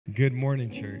Good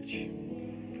morning, church.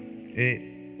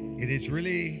 It is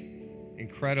really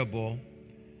incredible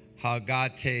how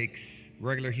God takes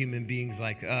regular human beings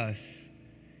like us,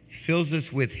 fills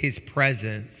us with his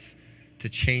presence to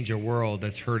change a world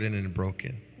that's hurting and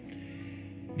broken.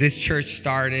 This church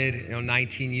started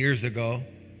 19 years ago,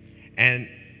 and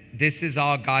this is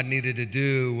all God needed to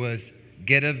do was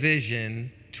get a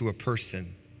vision to a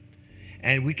person.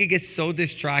 And we could get so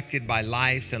distracted by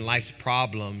life and life's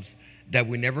problems that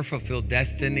we never fulfill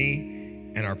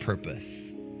destiny and our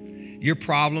purpose. Your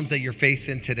problems that you're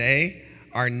facing today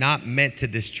are not meant to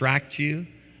distract you,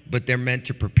 but they're meant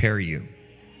to prepare you,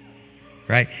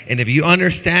 right? And if you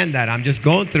understand that, I'm just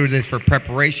going through this for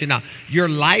preparation now. Your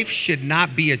life should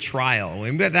not be a trial.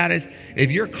 And what that is,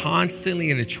 if you're constantly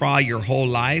in a trial your whole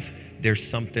life, there's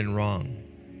something wrong.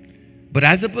 But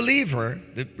as a believer,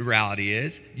 the reality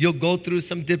is you'll go through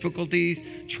some difficulties,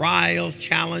 trials,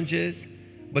 challenges.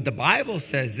 But the Bible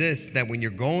says this, that when you're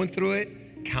going through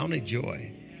it, count it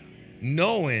joy,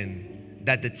 knowing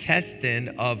that the testing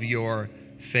of your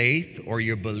faith or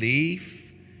your belief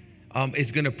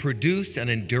is going to produce an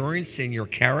endurance in your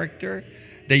character,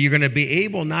 that you're going to be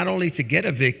able not only to get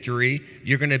a victory,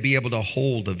 you're going to be able to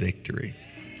hold a victory.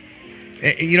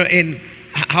 And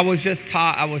I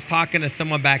was talking to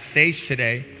someone backstage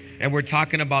today, and we're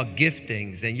talking about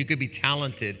giftings, and you could be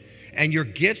talented. And your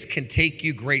gifts can take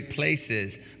you great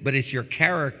places, but it's your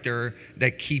character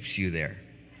that keeps you there.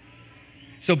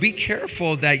 So be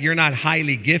careful that you're not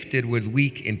highly gifted with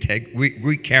weak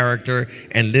character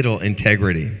and little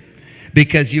integrity,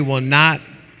 because you will not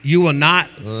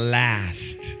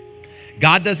last.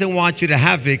 God doesn't want you to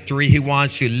have victory. He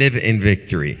wants you to live in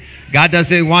victory. God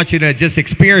doesn't want you to just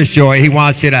experience joy. He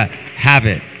wants you to have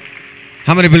it.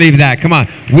 How many believe that? Come on.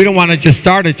 We don't want to just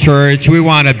start a church. We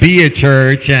want to be a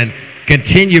church and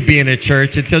continue being a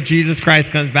church until Jesus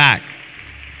Christ comes back.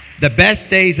 The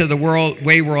best days of the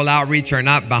Way World Outreach are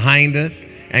not behind us.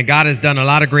 And God has done a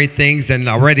lot of great things and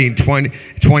already in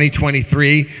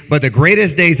 2023. But the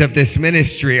greatest days of this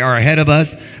ministry are ahead of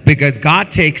us, because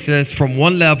God takes us from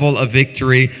one level of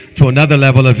victory to another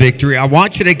level of victory. I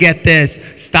want you to get this.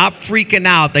 Stop freaking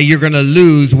out that you're going to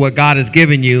lose what God has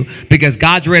given you, because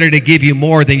God's ready to give you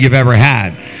more than you've ever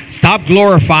had. Stop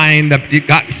glorifying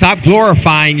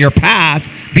your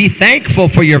past. Be thankful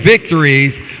for your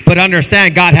victories, but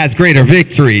understand God has greater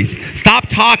victories. Stop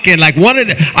talking like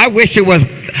I wish it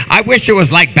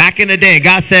was like back in the day.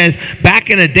 God says, back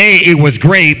in the day it was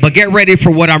great, but get ready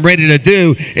for what I'm ready to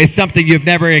do is something you've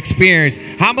never experienced.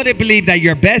 How many believe that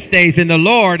your best days in the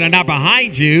Lord are not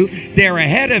behind you? They're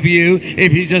ahead of you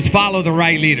if you just follow the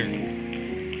right leader.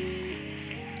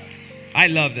 I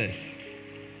love this.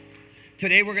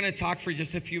 Today we're going to talk for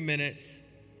just a few minutes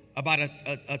about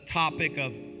a topic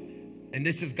of, and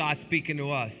this is God speaking to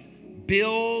us,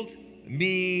 build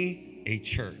me a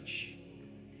church.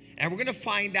 And we're going to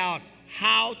find out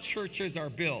how churches are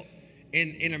built.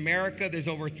 In America, there's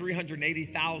over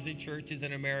 380,000 churches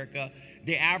in America.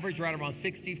 They average right around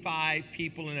 65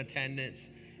 people in attendance,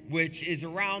 which is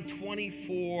around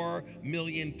 24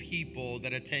 million people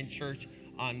that attend church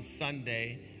on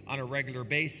Sunday on a regular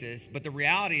basis. But the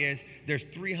reality is there's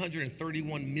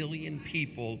 331 million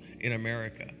people in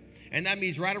America. And that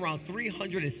means right around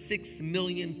 306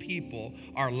 million people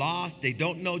are lost. They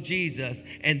don't know Jesus,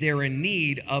 and they're in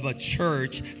need of a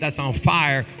church that's on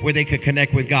fire where they could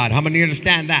connect with God. How many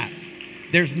understand that?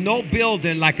 There's no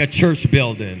building like a church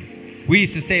building. We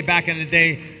used to say back in the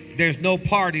day, there's no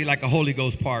party like a Holy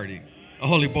Ghost party. A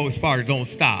Holy Ghost party don't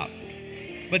stop.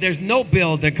 But there's no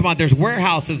building. Come on, there's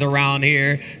warehouses around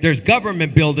here. There's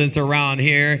government buildings around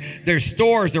here. There's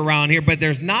stores around here. But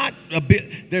there's not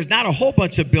a whole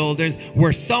bunch of buildings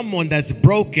where someone that's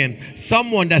broken,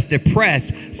 someone that's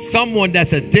depressed, someone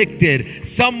that's addicted,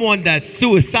 someone that's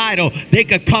suicidal, they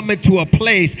could come into a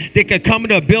place. They could come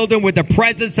into a building with the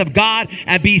presence of God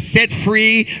and be set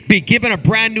free, be given a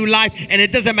brand new life. And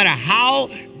it doesn't matter how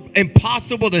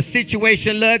impossible the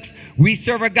situation looks, we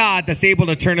serve a God that's able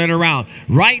to turn it around.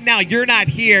 Right now, you're not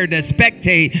here to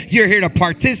spectate, you're here to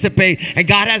participate, and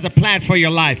God has a plan for your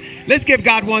life. Let's give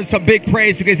God some big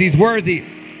praise because he's worthy.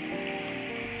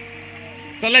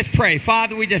 So let's pray.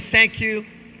 Father, we just thank you.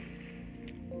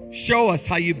 Show us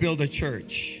how you build a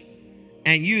church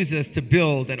and use us to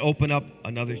build and open up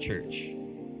another church.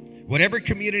 Whatever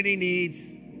community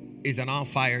needs is an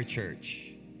on-fire church.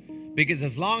 Because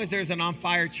as long as there's an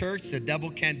on-fire church, the devil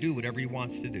can't do whatever he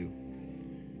wants to do.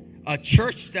 A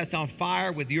church that's on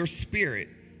fire with your spirit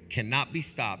cannot be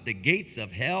stopped. The gates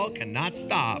of hell cannot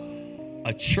stop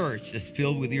a church that's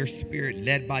filled with your spirit,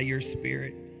 led by your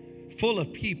spirit, full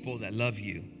of people that love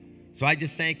you. So I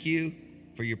just thank you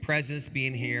for for your presence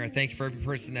being here. I thank you for every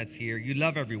person that's here. You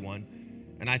love everyone.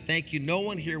 And I thank you. No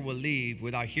one here will leave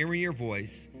without hearing your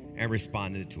voice and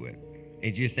responding to it.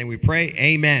 In Jesus' name we pray.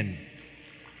 Amen.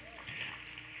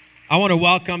 I want to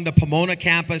welcome the Pomona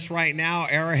campus right now,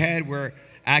 Arrowhead. We're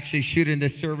actually shooting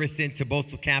this service into both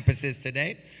campuses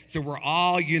today. So we're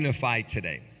all unified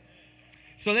today.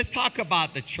 So let's talk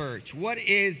about the church. What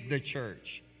is the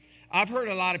church? I've heard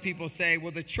a lot of people say,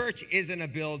 well, the church isn't a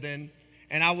building.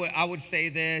 And I would say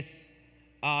this,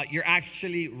 you're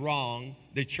actually wrong.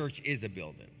 The church is a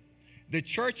building. The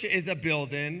church is a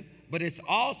building, but it's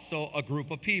also a group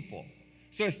of people.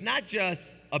 So it's not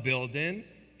just a building,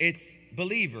 it's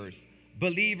believers.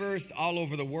 Believers all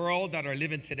over the world that are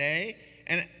living today,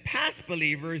 and past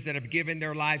believers that have given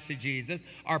their lives to Jesus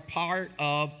are part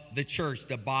of the church,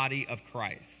 the body of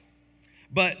Christ.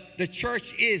 But the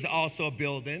church is also a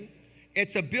building.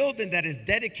 It's a building that is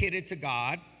dedicated to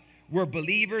God, where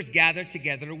believers gather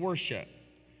together to worship,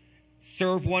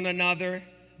 serve one another,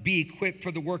 be equipped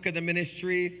for the work of the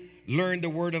ministry, learn the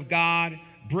word of God,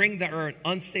 bring the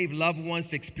unsaved loved ones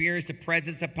to experience the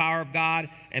presence and power of God,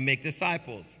 and make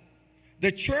disciples.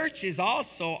 The church is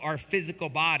also our physical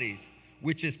bodies,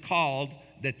 which is called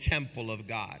the temple of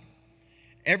God.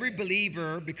 Every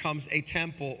believer becomes a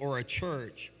temple or a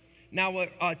church. Now,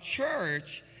 a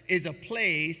church is a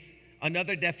place,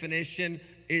 another definition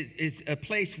is a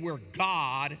place where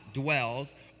God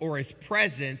dwells or his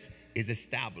presence is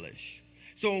established.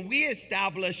 So when we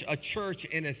establish a church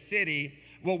in a city,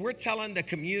 well, we're telling the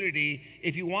community,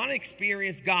 if you want to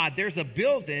experience God, there's a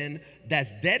building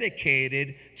that's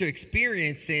dedicated to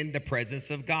experiencing the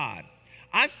presence of God.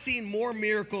 I've seen more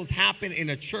miracles happen in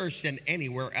a church than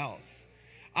anywhere else.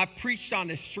 I've preached on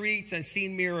the streets and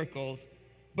seen miracles,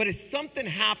 but if something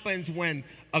happens when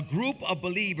a group of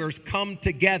believers come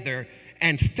together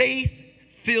and faith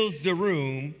fills the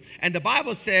room, and the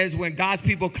Bible says when God's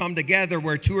people come together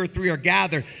where 2 or 3 are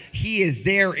gathered, he is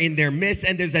there in their midst,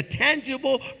 and there's a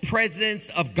tangible presence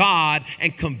of God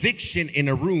and conviction in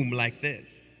a room like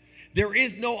this. There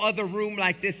is no other room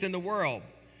like this in the world.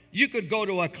 You could go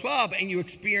to a club and you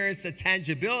experience the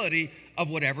tangibility of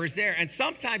whatever is there. And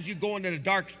sometimes you go into a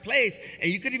dark place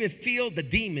and you could even feel the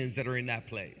demons that are in that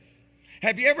place.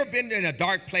 Have you ever been in a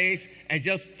dark place and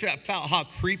just felt how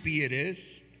creepy it is?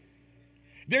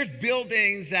 There's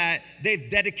buildings that they've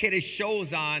dedicated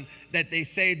shows on that they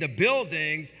say the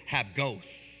buildings have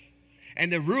ghosts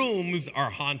and the rooms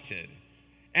are haunted.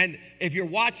 And if you're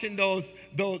watching those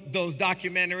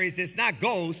documentaries, it's not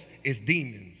ghosts, it's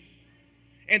demons.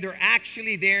 And they're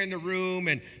actually there in the room,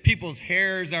 and people's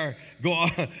hairs are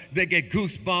they get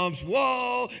goosebumps.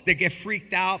 Whoa, they get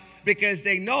freaked out because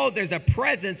they know there's a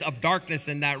presence of darkness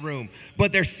in that room.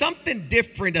 But there's something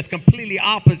different that's completely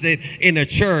opposite in a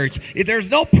church. There's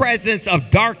no presence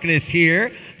of darkness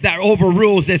here that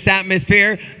overrules this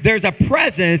atmosphere. There's a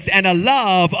presence and a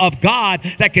love of God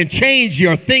that can change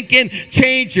your thinking,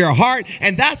 change your heart.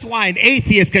 And that's why an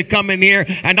atheist could come in here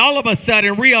and all of a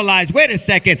sudden realize, wait a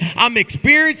second, I'm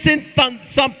experiencing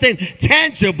something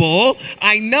tangible.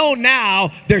 I know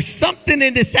now there's something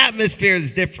in this atmosphere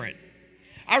that's different.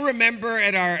 I remember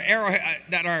at our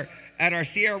Arrowhead, at our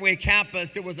Sierra Way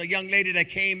campus, there was a young lady that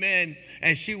came in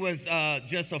and she was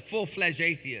just a full-fledged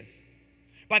atheist.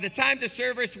 By the time the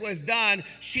service was done,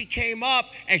 she came up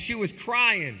and she was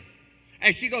crying.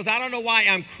 And she goes, I don't know why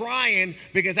I'm crying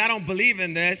because I don't believe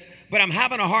in this, but I'm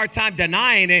having a hard time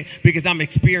denying it because I'm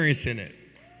experiencing it.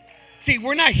 See,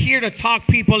 we're not here to talk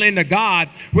people into God.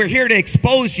 We're here to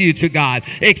expose you to God,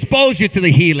 expose you to the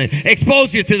healing,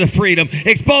 expose you to the freedom,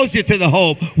 expose you to the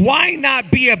hope. Why not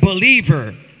be a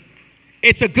believer?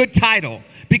 It's a good title.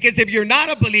 Because if you're not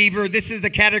a believer, this is the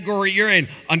category you're in,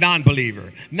 a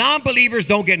non-believer. Non-believers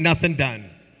don't get nothing done.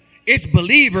 It's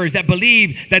believers that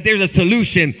believe that there's a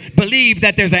solution, believe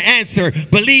that there's an answer,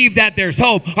 believe that there's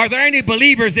hope. Are there any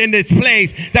believers in this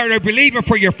place that are believing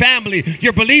for your family?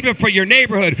 You're believing for your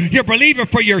neighborhood. You're believing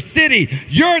for your city.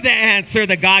 You're the answer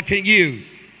that God can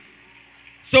use.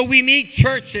 So we need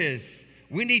churches.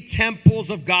 We need temples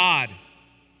of God.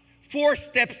 4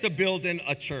 steps to building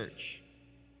a church.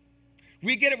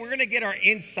 We're going to get our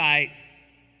insight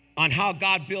on how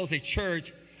God builds a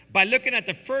church by looking at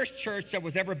the first church that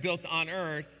was ever built on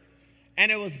earth,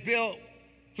 and it was built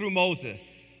through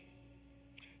Moses.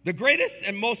 The greatest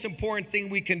and most important thing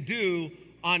we can do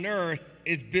on earth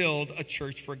is build a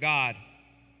church for God,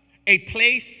 a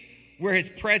place where his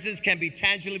presence can be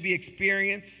tangibly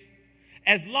experienced.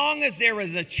 As long as there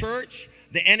is a church,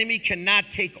 the enemy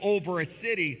cannot take over a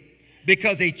city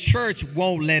because a church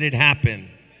won't let it happen.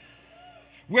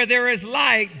 Where there is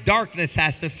light, darkness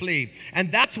has to flee.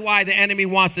 And that's why the enemy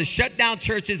wants to shut down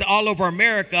churches all over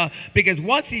America, because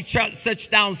once he shuts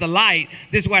down the light,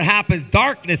 this is what happens.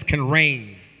 Darkness can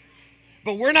reign.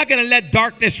 But we're not going to let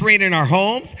darkness reign in our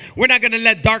homes. We're not going to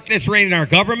let darkness reign in our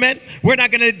government. We're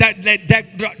not going to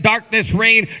let darkness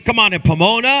reign, come on, in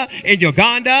Pomona, in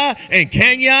Uganda, in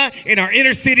Kenya, in our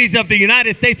inner cities of the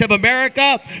United States of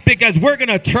America, because we're going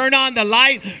to turn on the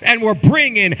light and we're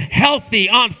bringing healthy,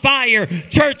 on fire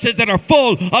churches that are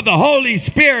full of the Holy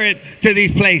Spirit to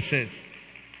these places.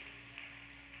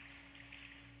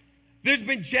 There's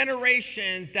been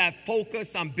generations that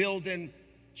focus on building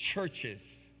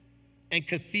churches and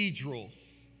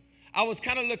cathedrals. I was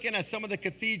kind of looking at some of the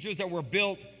cathedrals that were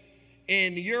built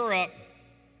in Europe,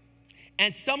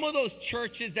 and some of those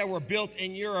churches that were built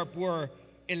in Europe were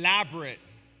elaborate.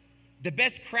 The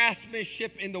best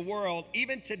craftsmanship in the world.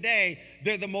 Even today,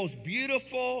 they're the most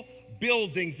beautiful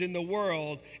buildings in the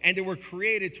world, and they were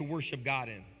created to worship God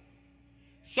in.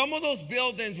 Some of those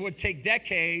buildings would take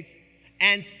decades,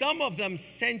 and some of them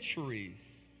centuries.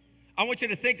 I want you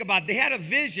to think about it. They had a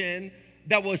vision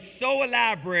that was so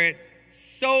elaborate,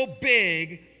 so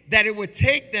big, that it would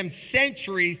take them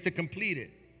centuries to complete it.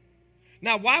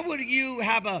 Now, why would you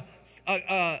have a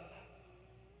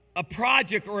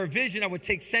project or a vision that would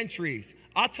take centuries?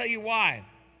 I'll tell you why.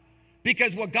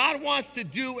 Because what God wants to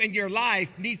do in your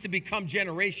life needs to become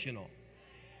generational.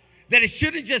 That it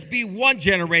shouldn't just be one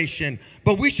generation,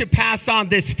 but we should pass on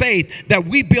this faith that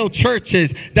we build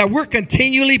churches, that we're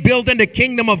continually building the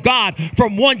kingdom of God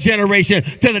from one generation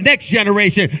to the next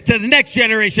generation to the next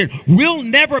generation. We'll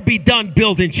never be done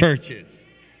building churches.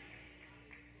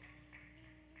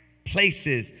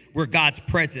 Places where God's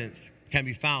presence can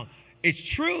be found. It's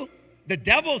true, the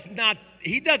devil's not,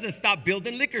 he doesn't stop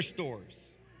building liquor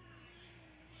stores.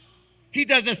 He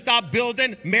doesn't stop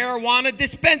building marijuana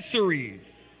dispensaries.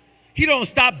 He don't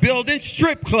stop building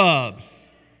strip clubs.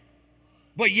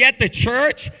 But yet the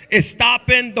church is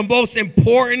stopping the most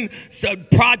important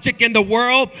project in the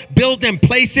world, building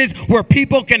places where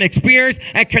people can experience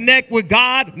and connect with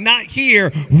God. Not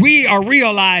here. We are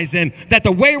realizing that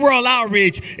the way World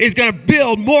Outreach is going to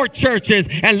build more churches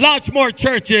and launch more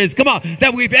churches, come on,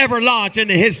 that we've ever launched in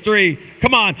the history,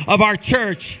 come on, of our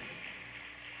church.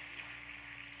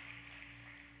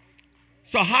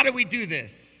 So how do we do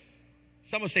this?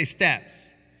 Someone say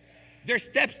steps. There's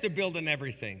steps to building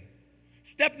everything.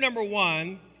 Step number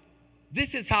one,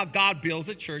 this is how God builds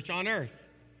a church on earth.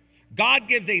 God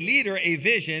gives a leader a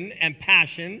vision and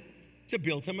passion to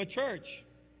build him a church.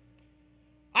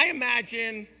 I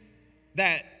imagine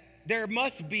that there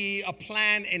must be a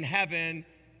plan in heaven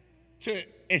to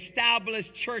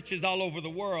establish churches all over the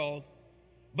world,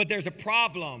 but there's a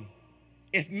problem.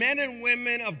 If men and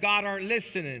women of God aren't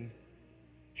listening,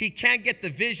 he can't get the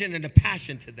vision and the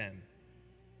passion to them.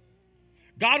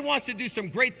 God wants to do some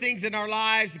great things in our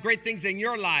lives, great things in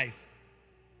your life.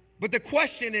 But the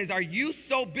question is, are you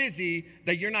so busy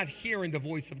that you're not hearing the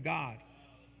voice of God?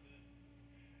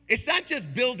 It's not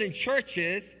just building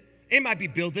churches. It might be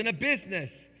building a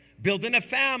business, building a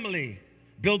family,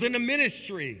 building a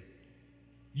ministry.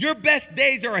 Your best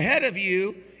days are ahead of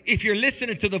you if you're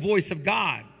listening to the voice of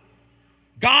God.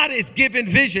 God is giving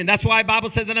vision. That's why the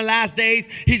Bible says in the last days,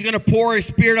 he's going to pour his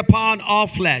spirit upon all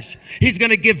flesh. He's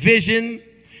going to give vision.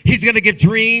 He's going to give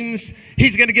dreams.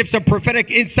 He's going to give some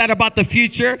prophetic insight about the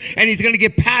future. And he's going to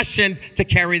give passion to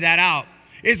carry that out.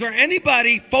 Is there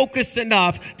anybody focused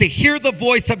enough to hear the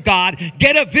voice of God,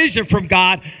 get a vision from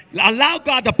God, allow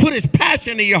God to put his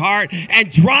passion in your heart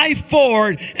and drive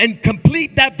forward and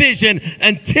complete that vision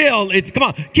until it's, come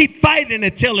on, keep fighting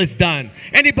until it's done.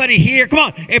 Anybody here, come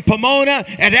on, in Pomona,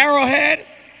 at Arrowhead?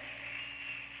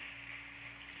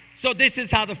 So this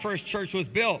is how the first church was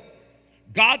built.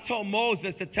 God told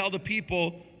Moses to tell the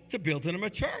people to build him a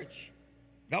church.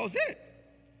 That was it.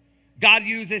 God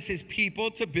uses his people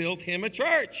to build him a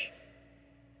church.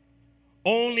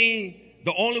 The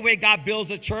only way God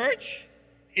builds a church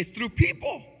is through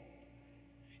people.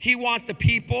 He wants the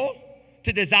people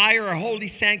to desire a holy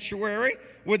sanctuary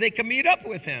where they can meet up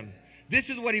with him. This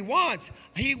is what he wants.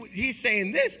 He's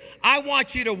saying this, I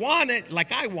want you to want it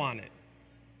like I want it.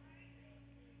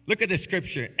 Look at the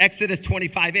scripture. Exodus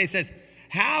 25:8 says,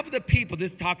 have the people,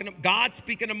 this is talking to God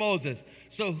speaking to Moses.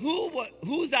 So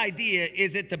whose idea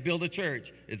is it to build a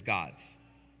church? It's God's.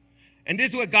 And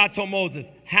this is what God told Moses.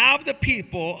 Have the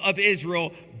people of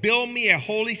Israel build me a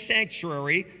holy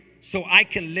sanctuary so I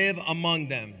can live among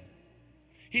them.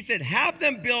 He said, have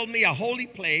them build me a holy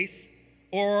place,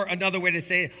 or another way to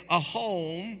say it, a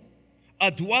home,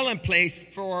 a dwelling place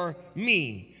for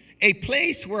me. a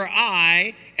place where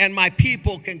I and my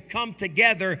people can come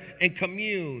together and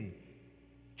commune.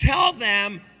 Tell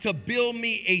them to build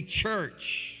me a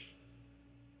church.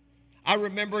 I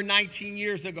remember 19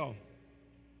 years ago,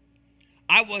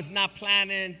 I was not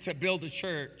planning to build a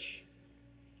church.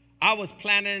 I was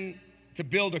planning to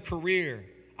build a career.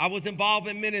 I was involved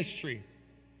in ministry.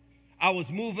 I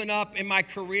was moving up in my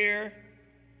career.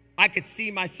 I could see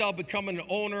myself becoming an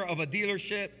owner of a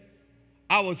dealership.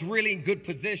 I was really in good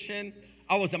position.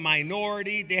 I was a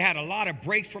minority. They had a lot of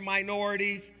breaks for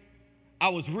minorities. I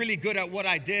was really good at what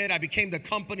I did. I became the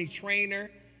company trainer.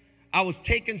 I was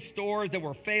taking stores that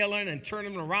were failing and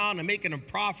turning them around and making them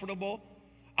profitable.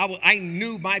 I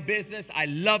knew my business. I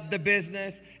loved the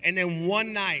business. And then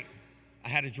one night, I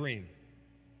had a dream.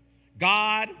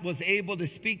 God was able to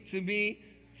speak to me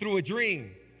through a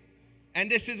dream. And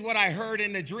this is what I heard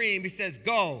in the dream. He says,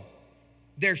 go,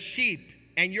 they're sheep,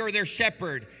 and you're their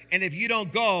shepherd. And if you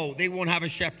don't go, they won't have a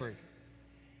shepherd.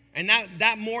 And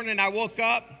that morning I woke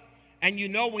up, and you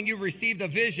know when you receive the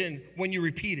vision, when you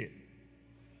repeat it.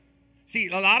 See,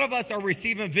 a lot of us are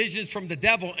receiving visions from the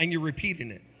devil, and you're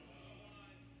repeating it.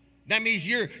 That means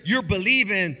you're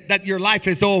believing that your life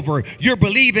is over. You're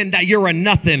believing that you're a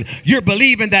nothing. You're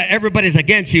believing that everybody's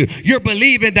against you. You're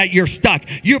believing that you're stuck.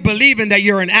 You're believing that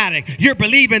you're an addict. You're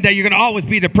believing that you're going to always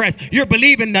be depressed. You're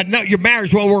believing that your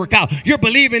marriage won't work out. You're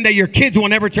believing that your kids will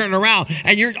never turn around.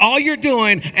 And all you're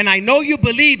doing, and I know you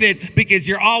believe it because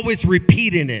you're always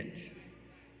repeating it.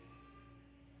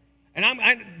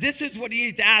 And this is what you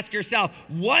need to ask yourself.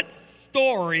 What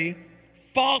story,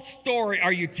 false story,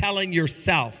 are you telling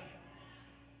yourself?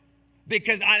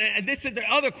 Because, and this is the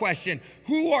other question,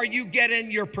 who are you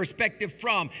getting your perspective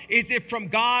from? Is it from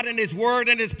God and His Word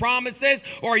and His promises?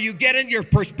 Or are you getting your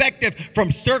perspective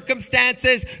from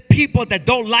circumstances, people that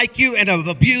don't like you and have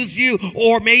abused you,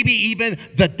 or maybe even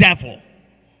the devil?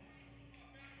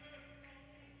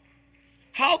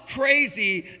 How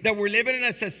crazy that we're living in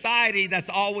a society that's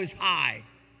always high.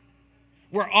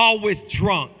 We're always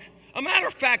drunk. A matter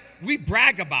of fact, we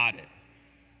brag about it.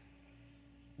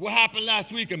 What happened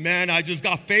last week? And man, I just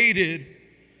got faded.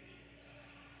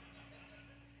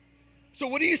 So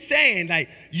what are you saying? Like,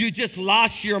 you just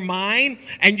lost your mind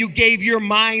and you gave your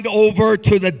mind over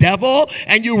to the devil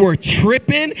and you were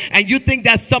tripping and you think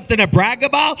that's something to brag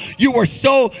about? You were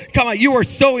so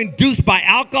induced by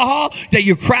alcohol that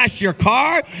you crashed your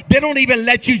car. They don't even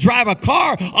let you drive a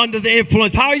car under the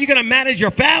influence. How are you going to manage your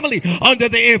family under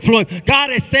the influence? God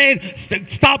is saying,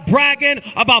 stop bragging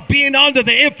about being under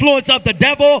the influence of the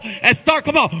devil and start,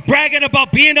 bragging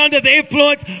about being under the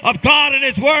influence of God and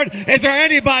His Word. Is there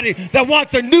anybody that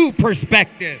wants a new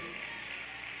perspective?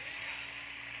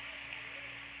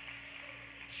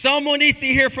 Someone needs to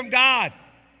hear from God.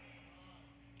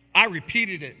 I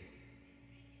repeated it.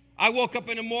 I woke up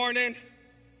in the morning,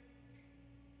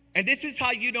 and this is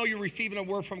how you know you're receiving a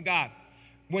word from God.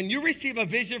 When you receive a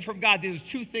vision from God, there's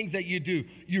two things that you do.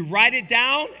 You write it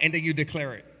down, and then you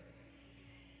declare it.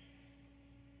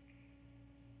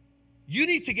 You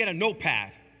need to get a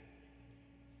notepad.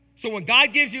 So when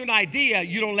God gives you an idea,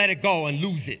 you don't let it go and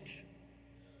lose it.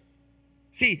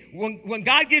 See, when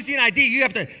God gives you an idea, you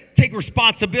have to take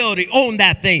responsibility, own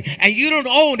that thing. And you don't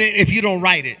own it if you don't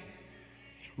write it.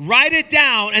 Write it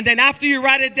down, and then after you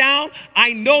write it down,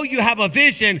 I know you have a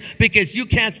vision because you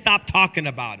can't stop talking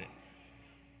about it.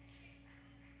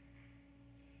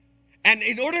 And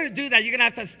in order to do that, you're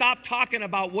going to have to stop talking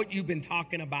about what you've been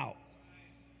talking about.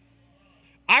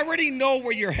 I already know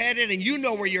where you're headed, and you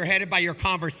know where you're headed by your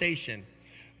conversation.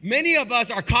 Many of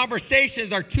us, our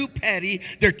conversations are too petty,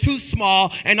 they're too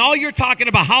small, and all you're talking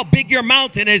about how big your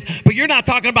mountain is, but you're not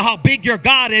talking about how big your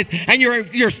God is, and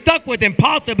you're stuck with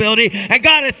impossibility, and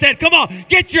God has said, come on,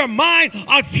 get your mind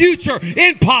on future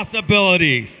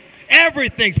impossibilities.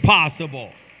 Everything's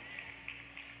possible.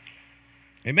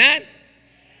 Amen?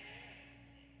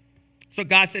 So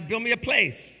God said, build me a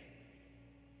place.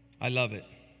 I love it.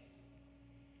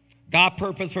 God's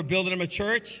purpose for building him a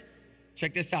church,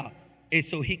 check this out, is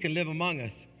so he can live among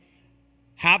us.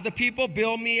 Have the people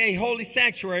build me a holy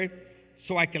sanctuary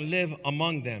so I can live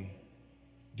among them,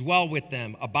 dwell with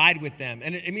them, abide with them.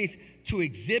 And it means to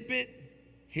exhibit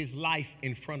his life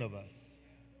in front of us.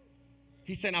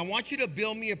 He said, I want you to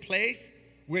build me a place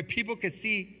where people can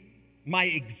see my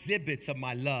exhibits of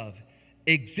my love,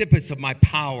 exhibits of my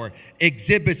power,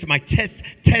 exhibits my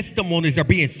testimonies are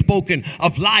being spoken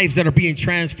of lives that are being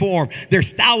transformed.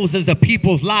 There's thousands of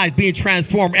people's lives being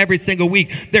transformed every single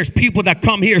week. There's people that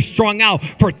come here strung out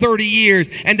for 30 years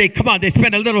and they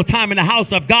spend a little time in the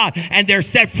house of God and they're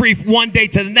set free one day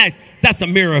to the next. That's a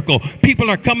miracle. People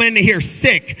are coming in here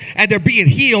sick and they're being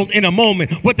healed in a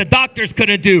moment. What the doctors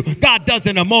couldn't do, God does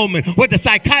in a moment. What the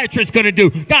psychiatrist couldn't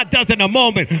do, God does in a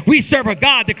moment. We serve a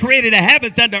God that created the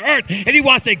heavens and the earth, and he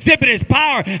wants to exhibit his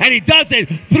power, and he does it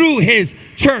through his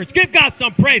church. Give God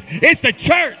some praise. It's the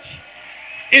church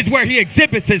is where he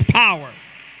exhibits his power.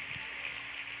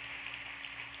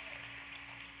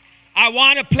 I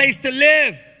want a place to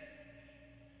live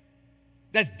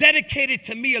that's dedicated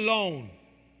to me alone.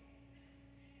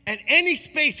 And any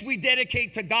space we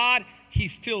dedicate to God, he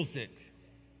fills it.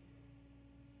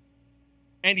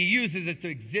 And he uses it to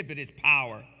exhibit his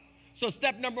power. So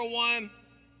step number one,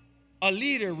 a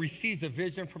leader receives a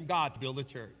vision from God to build a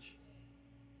church.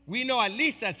 We know at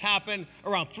least that's happened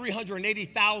around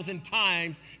 380,000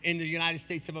 times in the United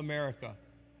States of America.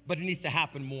 But it needs to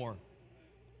happen more.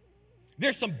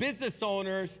 There's some business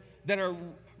owners that are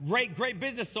great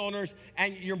business owners,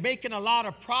 and you're making a lot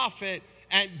of profit,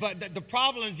 but the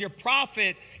problem is your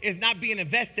profit is not being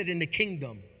invested in the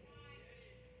kingdom.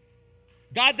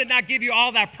 God did not give you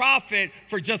all that profit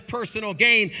for just personal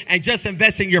gain and just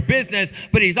invest in your business,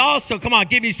 but he's also,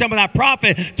 give you some of that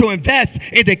profit to invest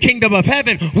in the kingdom of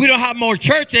heaven. We don't have more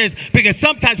churches because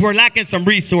sometimes we're lacking some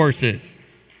resources.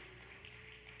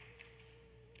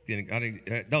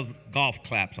 Those golf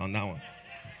claps on that one.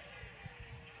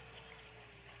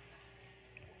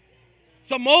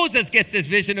 So Moses gets this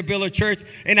vision to build a church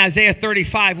in Exodus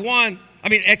 35:1.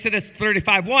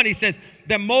 He says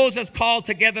that Moses called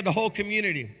together the whole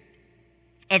community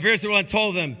of Israel and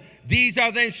told them, these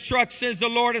are the instructions the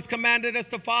Lord has commanded us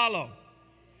to follow.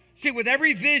 See, with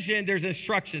every vision, there's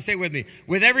instructions. Say with me.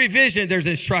 With every vision, there's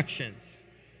instructions.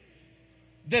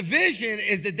 The vision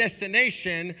is the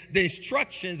destination. The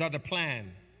instructions are the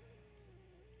plan.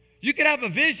 You can have a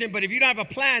vision, but if you don't have a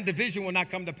plan, the vision will not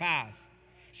come to pass.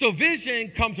 So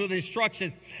vision comes with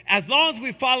instructions. As long as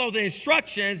we follow the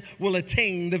instructions, we'll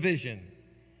attain the vision.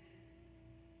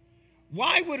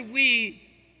 Why would we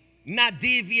not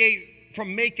deviate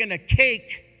from making a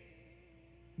cake,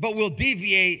 but we'll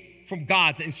deviate from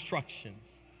God's instructions?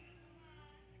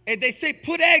 If they say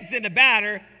put eggs in the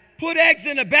batter, put eggs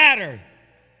in the batter.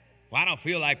 Well, I don't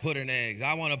feel like putting eggs.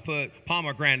 I want to put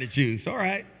pomegranate juice. All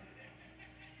right.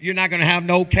 You're not going to have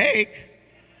no cake.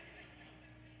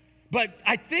 But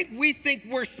I think we think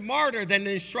we're smarter than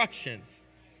the instructions.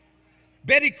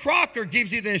 Betty Crocker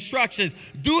gives you the instructions.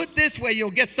 Do it this way, you'll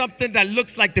get something that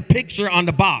looks like the picture on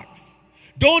the box.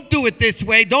 Don't do it this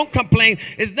way. Don't complain.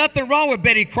 There's nothing wrong with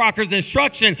Betty Crocker's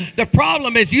instruction. The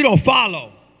problem is you don't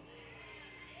follow.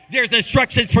 There's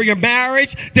instructions for your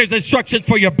marriage. There's instructions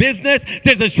for your business.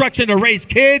 There's instruction to raise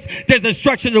kids. There's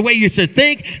instruction the way you should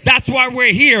think. That's why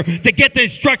we're here, to get the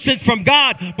instructions from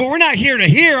God. But we're not here to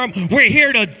hear them. We're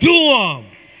here to do them.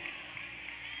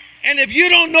 And if you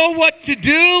don't know what to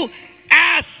do,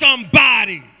 ask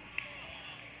somebody.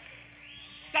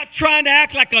 Stop trying to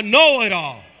act like a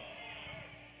know-it-all.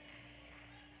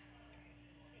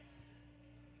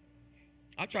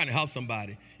 I'm trying to help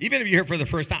somebody. Even if you're here for the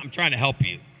first time, I'm trying to help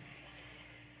you.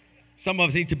 Some of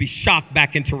us need to be shocked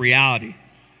back into reality.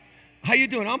 How you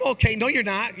doing? I'm okay. No, you're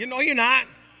not. You know you're not.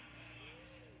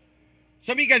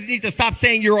 Some of you guys need to stop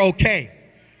saying you're okay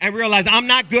and realize I'm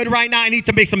not good right now. I need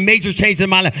to make some major changes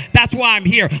in my life. That's why I'm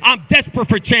here. I'm desperate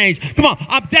for change. Come on.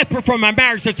 I'm desperate for my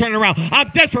marriage to turn around. I'm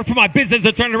desperate for my business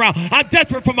to turn around. I'm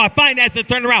desperate for my finances to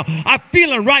turn around. I'm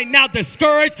feeling right now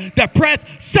discouraged, depressed.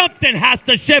 Something has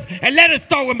to shift, and let it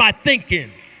start with my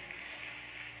thinking.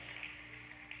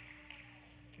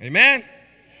 Amen?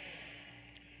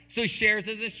 So he shares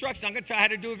his instructions. I'm going to tell you how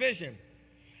to do a vision.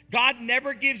 God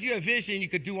never gives you a vision you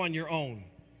could do on your own.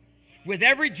 With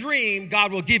every dream,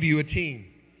 God will give you a team.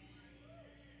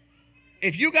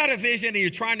 If you got a vision and you're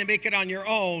trying to make it on your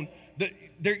own,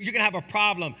 you're going to have a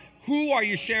problem. Who are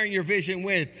you sharing your vision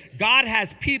with? God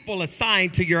has people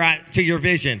assigned to your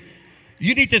vision.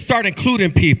 You need to start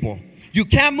including people. You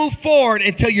can't move forward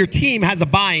until your team has a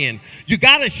buy-in. You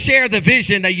got to share the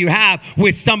vision that you have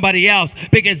with somebody else,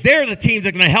 because they're the teams that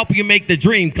are going to help you make the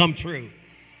dream come true.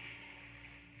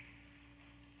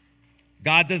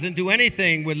 God doesn't do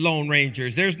anything with lone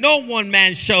rangers. There's no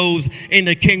one-man shows in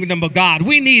the kingdom of God.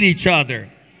 We need each other.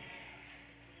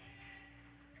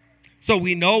 So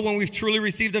we know when we've truly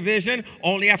received a vision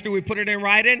only after we put it in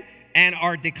writing and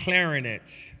are declaring it.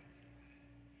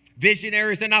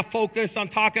 Visionaries are not focused on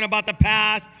talking about the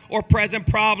past or present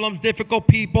problems, difficult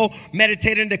people,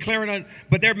 meditating and declaring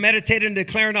but they're meditating and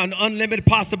declaring on unlimited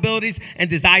possibilities and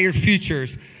desired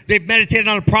futures. They've meditated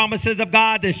on the promises of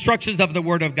God, the instructions of the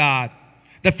Word of God.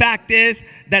 The fact is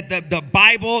that the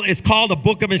Bible is called a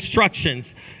book of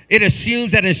instructions. It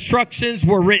assumes that instructions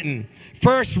were written.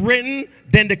 First written,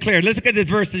 then declared. Let's look at this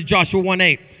verse in Joshua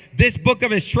 1:8. This book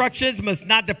of instructions must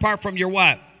not depart from your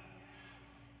what?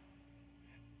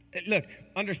 Look,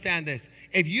 understand this.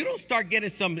 If you don't start getting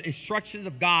some instructions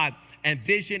of God and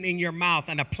vision in your mouth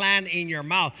and a plan in your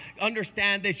mouth,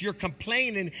 understand this. Your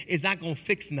complaining is not going to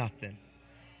fix nothing.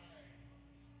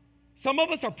 Some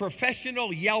of us are professional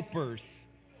yelpers.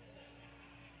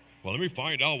 Well, let me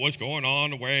find out what's going on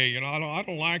the way. You know, I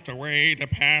don't like the way the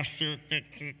pastor.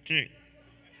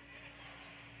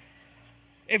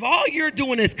 If all you're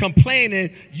doing is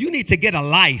complaining, you need to get a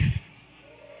life.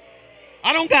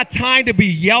 I don't got time to be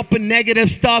yelping negative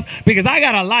stuff because I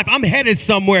got a life. I'm headed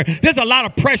somewhere. There's a lot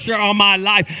of pressure on my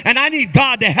life, and I need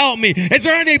God to help me. Is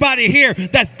there anybody here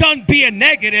that's done being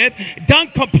negative,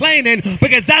 done complaining,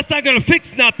 because that's not going to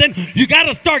fix nothing? You got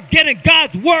to start getting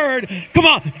God's word. Come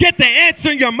on, get the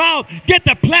answer in your mouth, get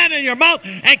the plan in your mouth,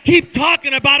 and keep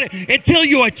talking about it until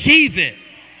you achieve it.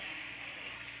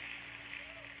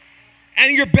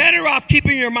 And you're better off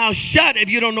keeping your mouth shut if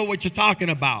you don't know what you're talking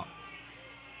about.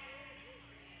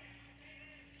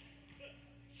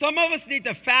 Some of us need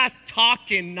to fast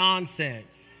talking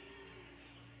nonsense.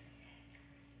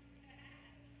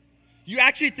 You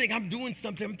actually think I'm doing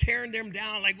something. I'm tearing them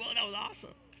down. Like, well, that was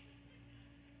awesome.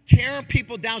 Tearing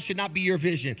people down should not be your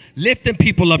vision. Lifting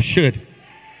people up should.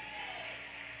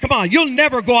 Come on, you'll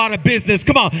never go out of business.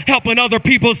 Come on, helping other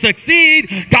people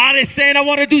succeed. God is saying, I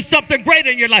want to do something great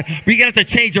in your life. But you're going to have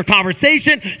to change your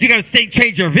conversation. You're going to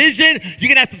change your vision. You're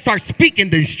going to have to start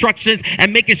speaking the instructions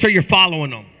and making sure you're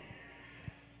following them.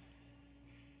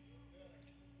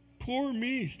 Poor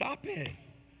me, stop it.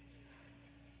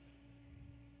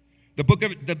 Look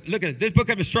at it. This book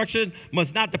of instruction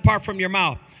must not depart from your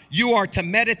mouth. You are to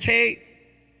meditate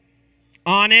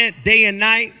on it day and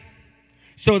night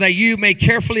so that you may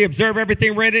carefully observe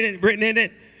everything written in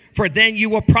it. For then you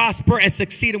will prosper and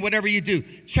succeed in whatever you do.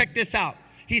 Check this out.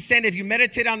 He's saying if you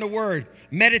meditate on the word,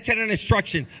 meditate on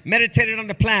instruction, meditate on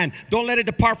the plan, don't let it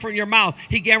depart from your mouth.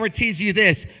 He guarantees you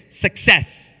this,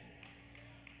 success.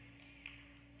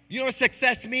 You know what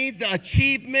success means? The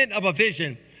achievement of a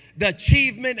vision, the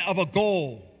achievement of a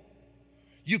goal.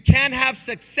 You can't have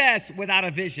success without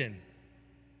a vision.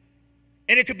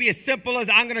 And it could be as simple as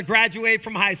I'm going to graduate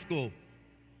from high school.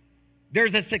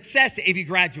 There's a success if you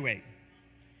graduate.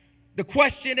 The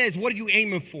question is, what are you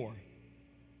aiming for?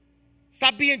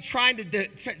 Stop trying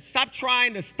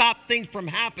to stop things from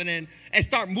happening and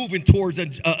start moving towards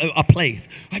a place.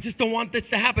 I just don't want this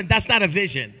to happen. That's not a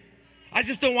vision. I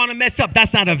just don't want to mess up.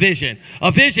 That's not a vision.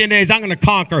 A vision is I'm going to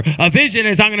conquer. A vision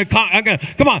is I'm going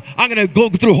to go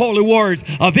through holy wars.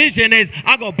 A vision is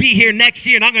I'm going to be here next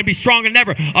year and I'm going to be stronger than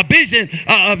ever. A vision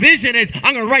is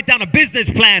I'm going to write down a business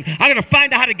plan. I'm going to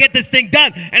find out how to get this thing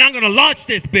done and I'm going to launch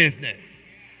this business.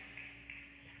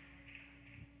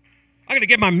 I'm going to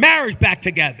get my marriage back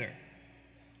together.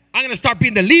 I'm going to start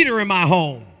being the leader in my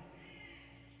home.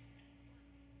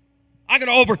 I'm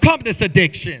going to overcome this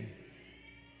addiction.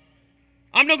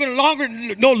 I'm no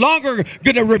longer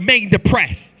going to remain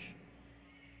depressed.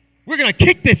 We're going to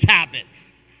kick this habit.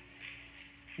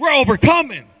 We're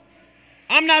overcoming.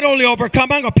 I'm not only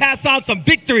overcoming, I'm going to pass on some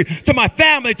victory to my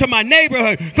family, to my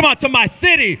neighborhood, come on, to my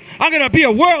city. I'm going to be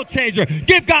a world changer.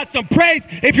 Give God some praise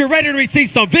if you're ready to receive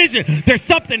some vision. There's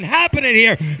something happening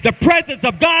here. The presence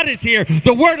of God is here.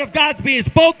 The word of God's being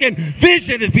spoken.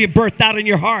 Vision is being birthed out in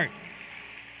your heart.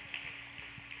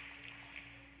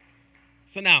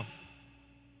 So now,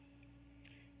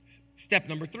 step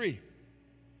number 3.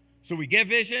 So we get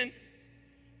vision,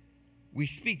 we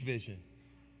speak vision.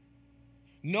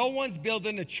 No one's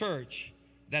building a church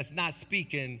that's not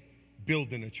speaking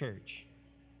building a church.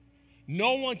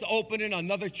 No one's opening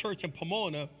another church in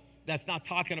Pomona that's not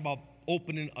talking about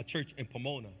opening a church in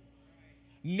Pomona.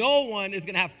 No one is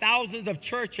going to have thousands of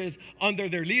churches under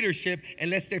their leadership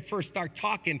unless they first start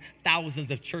talking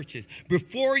thousands of churches.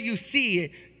 Before you see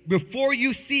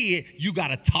it, you got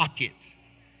to talk it.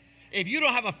 If you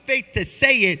don't have a faith to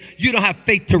say it, you don't have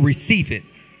faith to receive it.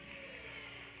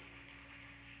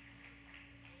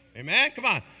 Amen? Come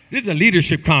on. This is a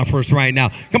leadership conference right now.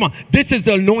 Come on. This is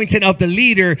the anointing of the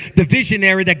leader, the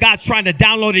visionary that God's trying to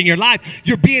download in your life.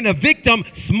 You're being a victim.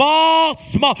 Small.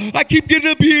 I keep getting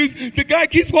abused. The guy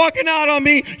keeps walking out on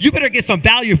me. You better get some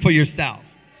value for yourself.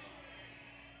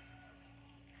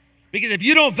 Because if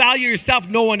you don't value yourself,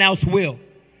 no one else will.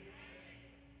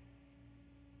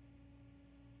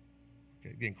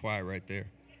 getting quiet right there.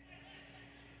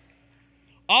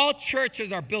 All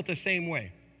churches are built the same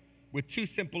way with two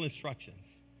simple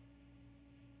instructions.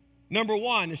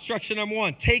 Instruction number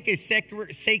one, take a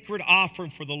sacred offering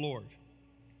for the Lord.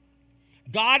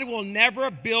 God will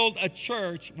never build a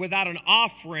church without an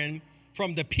offering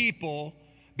from the people,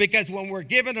 because when we're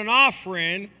given an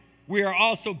offering, we are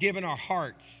also given our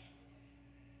hearts.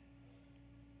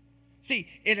 See,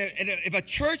 if a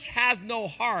church has no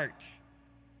heart,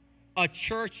 a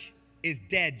church is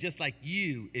dead, just like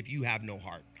you if you have no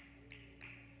heart.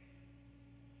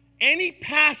 Any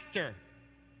pastor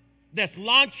that's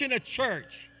launching a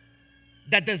church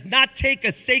that does not take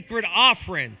a sacred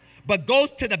offering but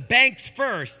goes to the banks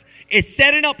first is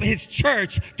setting up his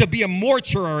church to be a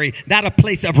mortuary, not a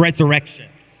place of resurrection.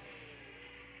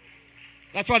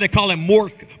 That's why they call it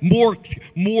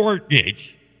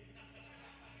mortgage.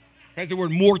 Has the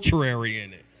word mortuary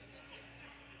in it.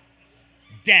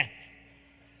 Death.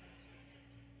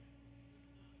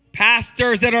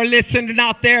 Pastors that are listening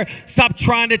out there, stop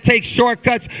trying to take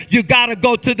shortcuts. You got to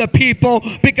go to the people,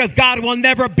 because God will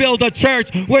never build a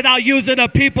church without using the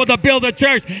people to build a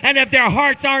church. And if their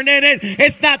hearts aren't in it,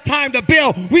 it's not time to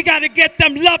build. We got to get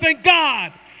them loving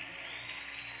God.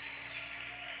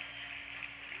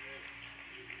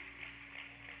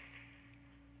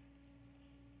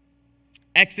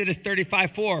 Exodus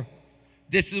 35:4.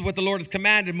 This is what the Lord has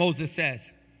commanded, Moses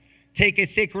says. Take a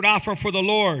sacred offering for the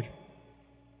Lord.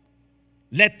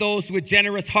 Let those with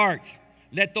generous hearts.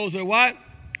 Let those with what?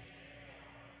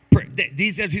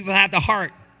 These are people have the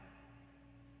heart.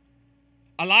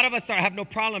 A lot of us have no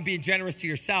problem being generous to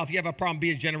yourself. You have a problem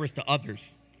being generous to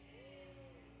others.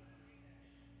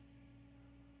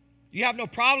 You have no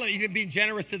problem even being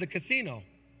generous to the casino.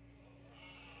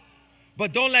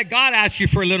 But don't let God ask you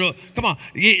for a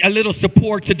little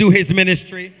support to do his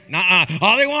ministry. Nuh-uh.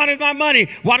 All they want is my money.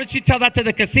 Why don't you tell that to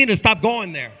the casino? Stop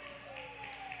going there.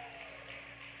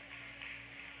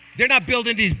 They're not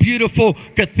building these beautiful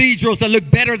cathedrals that look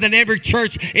better than every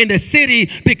church in the city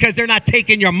because they're not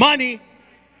taking your money.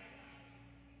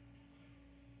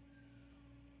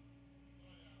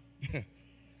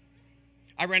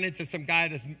 I ran into some guy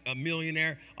that's a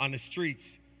millionaire on the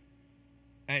streets.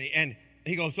 And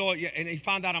he goes, oh, yeah, and he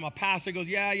found out I'm a pastor. He goes,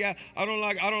 yeah, I don't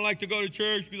like to go to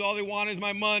church because all they want is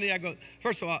my money. I go,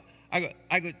 first of all, I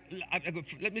go,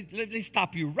 let me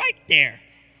stop you right there.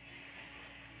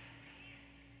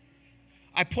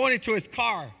 I pointed to his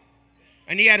car,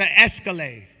 and he had an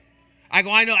Escalade. I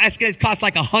go, I know Escalades cost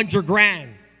like $100,000.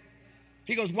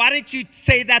 He goes, why didn't you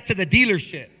say that to the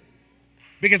dealership?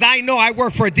 Because I know I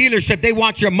work for a dealership. They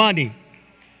want your money.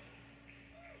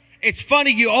 It's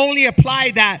funny, you only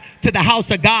apply that to the house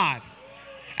of God.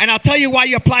 And I'll tell you why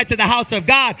you apply to the house of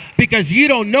God, because you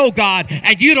don't know God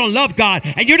and you don't love God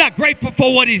and you're not grateful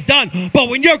for what he's done. But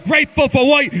when you're grateful for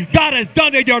what God has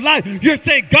done in your life, you're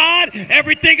saying, God,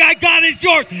 everything I got is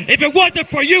yours. If it wasn't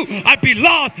for you, I'd be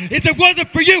lost. If it wasn't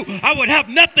for you, I would have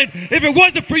nothing. If it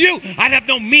wasn't for you, I'd have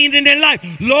no meaning in life.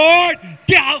 Lord,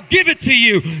 I'll give it to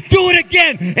you. Do it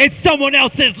again in someone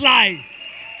else's life.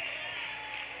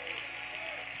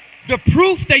 The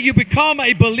proof that you become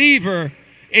a believer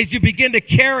is you begin to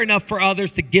care enough for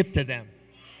others to give to them.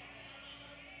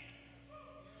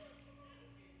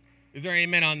 Is there an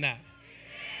amen on that?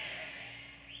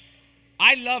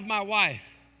 I love my wife,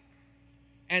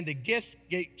 and the gifts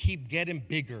keep getting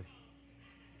bigger.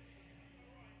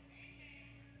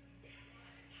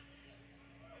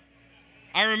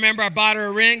 I remember I bought her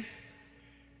a ring,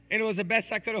 and it was the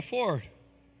best I could afford.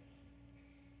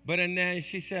 But then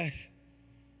she says,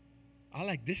 I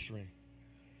like this ring.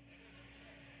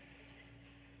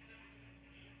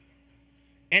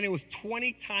 And it was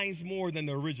 20 times more than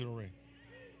the original ring.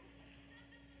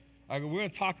 I go, we're going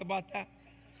to talk about that?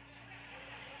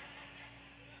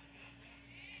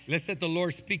 Let's let the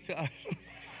Lord speak to us.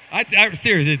 I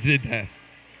seriously did that.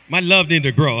 My love needed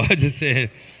to grow. I just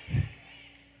said.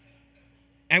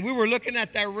 And we were looking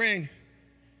at that ring.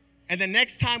 And the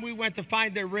next time we went to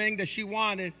find the ring that she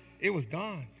wanted, it was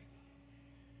gone.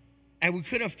 And we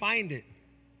couldn't find it.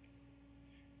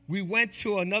 We went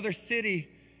to another city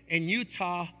in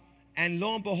Utah, and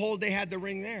lo and behold, they had the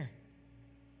ring there.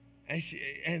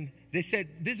 And they said,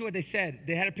 this is what they said.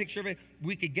 They had a picture of it.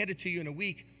 We could get it to you in a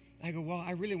week. I go, well,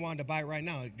 I really wanted to buy it right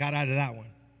now. It got out of that one.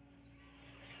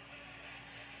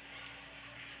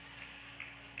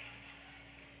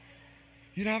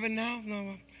 You don't have it now?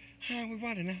 No, we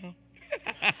want it now.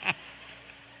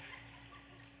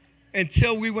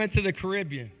 Until we went to the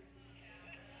Caribbean,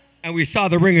 and we saw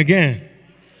the ring again.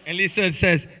 And Lisa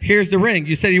says, here's the ring.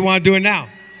 You said you want to do it now.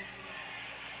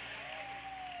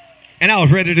 And I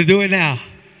was ready to do it now.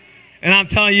 And I'm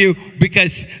telling you,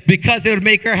 because it would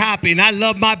make her happy. And I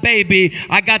love my baby.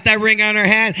 I got that ring on her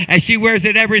hand, and she wears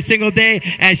it every single day,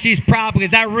 and she's proud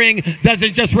because that ring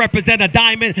doesn't just represent a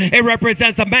diamond. It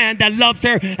represents a man that loves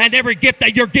her. And every gift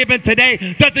that you're given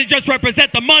today doesn't just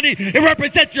represent the money. It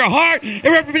represents your heart. It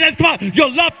represents, come on,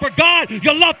 your love for God,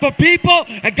 your love for people.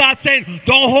 And God's saying,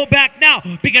 don't hold back now,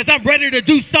 because I'm ready to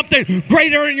do something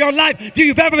greater in your life than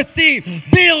you've ever seen.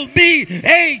 Build me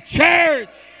a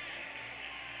church.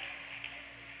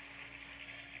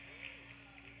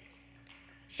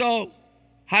 So,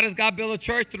 how does God build a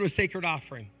church? Through a sacred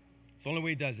offering. It's the only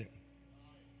way he does it.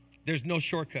 There's no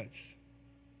shortcuts.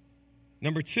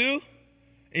 Number 2,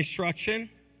 instruction.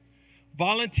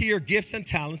 Volunteer gifts and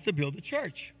talents to build a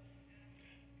church.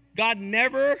 God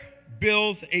never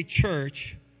builds a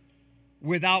church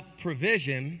without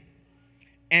provision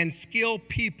and skilled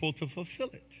people to fulfill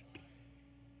it.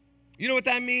 You know what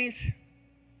that means?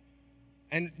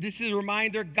 And this is a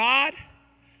reminder, God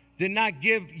did not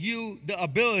give you the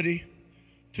ability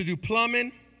to do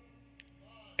plumbing,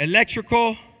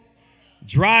 electrical,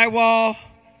 drywall,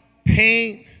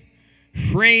 paint,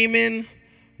 framing,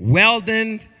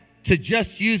 welding, to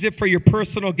just use it for your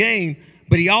personal gain,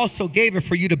 but he also gave it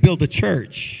for you to build a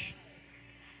church.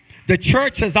 The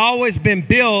church has always been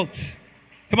built,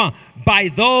 come on, by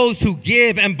those who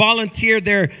give and volunteer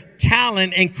their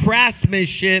talent and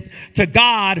craftsmanship to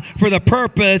God for the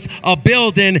purpose of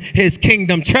building his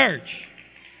kingdom church.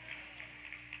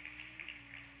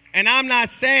 And I'm not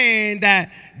saying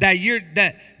that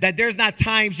there's not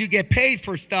times you get paid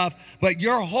for stuff, but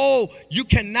you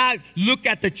cannot look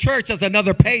at the church as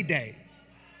another payday.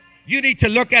 You need to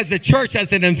look at the church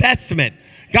as an investment.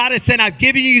 God is saying, I've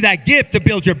given you that gift to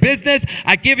build your business.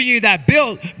 I've given you that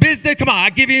business. Come on,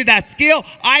 I've given you that skill.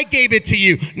 I gave it to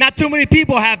you. Not too many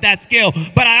people have that skill,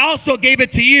 but I also gave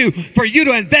it to you for you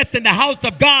to invest in the house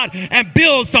of God and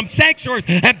build some sanctuaries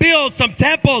and build some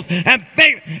temples and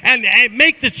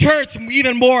make the church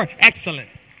even more excellent.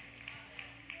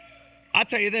 I'll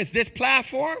tell you this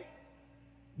platform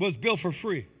was built for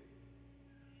free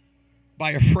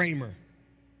by a framer.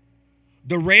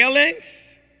 The railings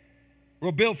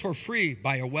were built for free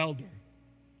by a welder.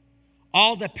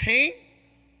 All the paint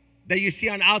that you see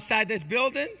on outside this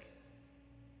building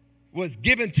was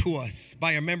given to us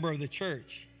by a member of the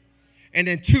church. And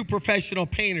then 2 professional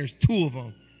painters, 2 of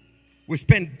them, would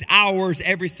spend hours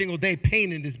every single day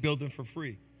painting this building for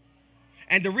free.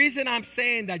 And the reason I'm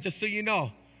saying that, just so you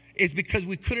know, is because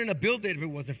we couldn't have built it if it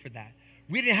wasn't for that.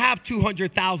 We didn't have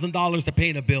 $200,000 to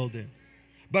paint a building.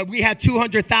 But we had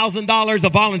 $200,000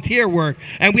 of volunteer work,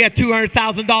 and we had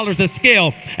 $200,000 of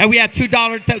skill, and we had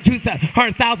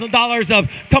 $200,000 of,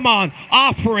 come on,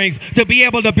 offerings to be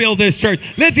able to build this church.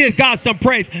 Let's give God some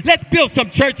praise. Let's build some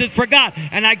churches for God.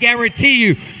 And I guarantee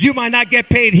you, you might not get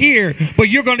paid here, but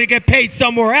you're going to get paid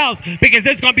somewhere else, because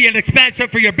there's going to be an expansion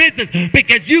for your business,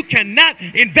 because you cannot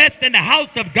invest in the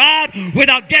house of God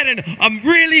without getting a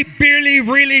really, really,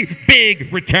 really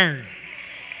big return.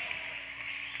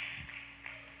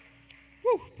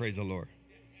 Praise the Lord.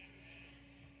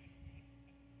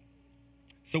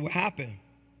 So what happened?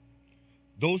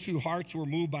 Those whose hearts were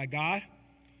moved by God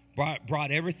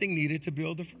brought everything needed to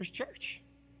build the first church.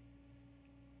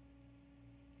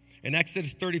 In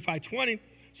Exodus 35:20,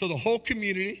 so the whole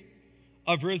community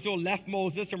of Israel left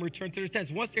Moses and returned to their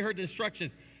tents. Once they heard the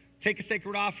instructions, take a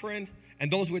sacred offering, and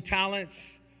those with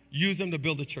talents, use them to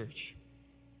build a church.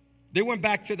 They went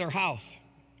back to their house.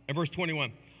 In verse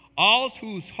 21. All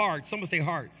whose hearts, someone say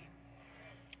hearts,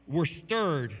 were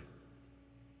stirred.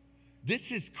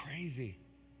 This is crazy.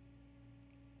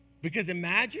 Because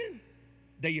imagine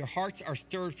that your hearts are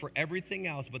stirred for everything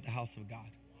else but the house of God.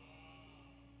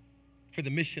 For the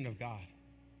mission of God.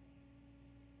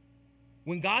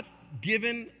 When God's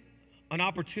given an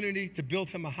opportunity to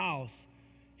build him a house,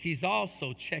 he's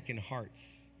also checking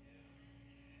hearts.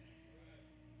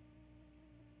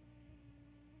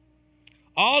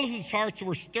 All whose hearts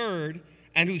were stirred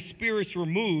and whose spirits were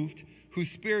moved,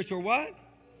 whose spirits were what?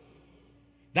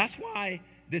 That's why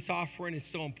this offering is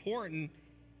so important,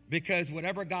 because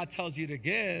whatever God tells you to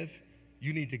give,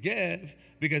 you need to give,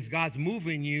 because God's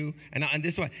moving you. And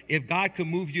this way, if God could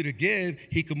move you to give,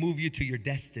 he could move you to your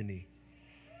destiny.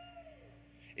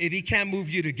 If he can't move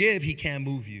you to give, he can't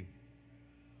move you.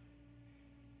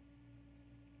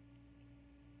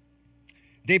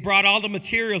 They brought all the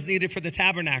materials needed for the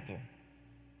tabernacle.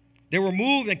 They were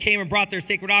moved and came and brought their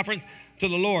sacred offerings to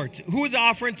the Lord. Who is the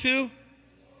offering to?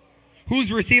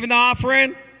 Who's receiving the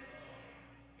offering?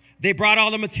 They brought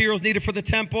all the materials needed for the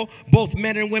temple. Both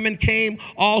men and women came,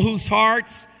 all whose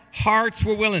hearts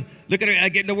were willing. Look at it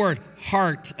again, the word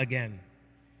heart again.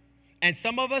 And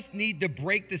some of us need to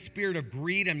break the spirit of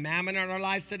greed and mammon in our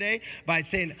lives today by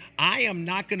saying, I am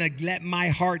not going to let my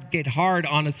heart get hard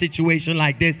on a situation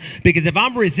like this, because if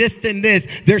I'm resisting this,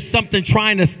 there's something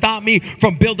trying to stop me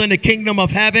from building the kingdom of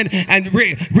heaven and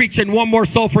reaching one more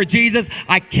soul for Jesus.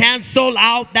 I cancel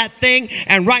out that thing,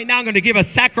 and right now I'm going to give a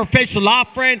sacrificial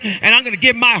offering, and I'm going to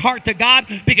give my heart to God,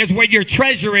 because where your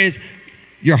treasure is,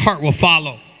 your heart will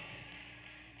follow.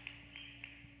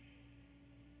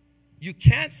 You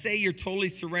can't say you're totally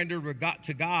surrendered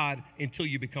to God until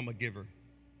you become a giver.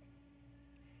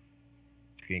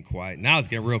 It's getting quiet. Now it's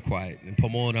getting real quiet. In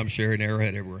Pomona, I'm sure, in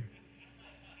Arrowhead, everywhere.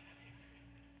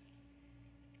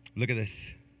 Look at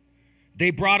this.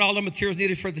 They brought all the materials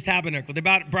needed for the tabernacle. They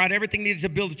brought everything needed to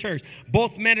build the church.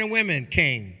 Both men and women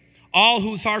came, all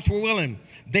whose hearts were willing.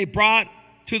 They brought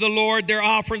to the Lord their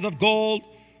offerings of gold,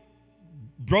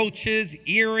 brooches,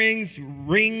 earrings,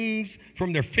 rings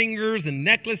from their fingers, and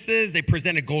necklaces. They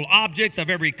presented gold objects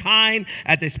of every kind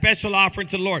as a special offering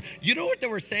to the Lord. You know what they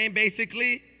were saying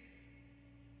basically?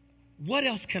 What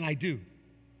else can I do?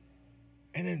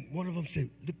 And then one of them said,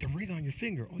 look, the ring on your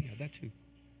finger. Oh yeah, that too.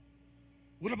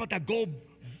 What about that gold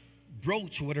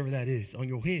brooch or whatever that is on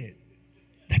your head?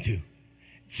 That too.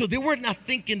 So they were not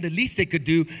thinking the least they could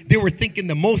do. They were thinking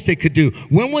the most they could do.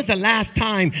 When was the last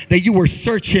time that you were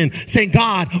searching, saying,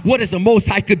 God, what is the most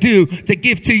I could do to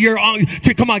give to your,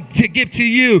 to give to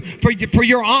you for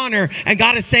your honor? And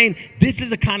God is saying, this is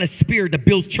the kind of spirit that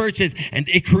builds churches, and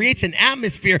it creates an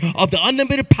atmosphere of the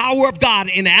unlimited power of God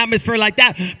in an atmosphere like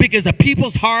that, because the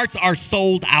people's hearts are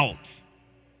sold out.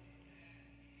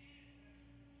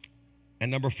 And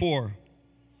number 4,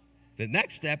 the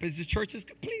next step is the church is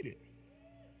completed.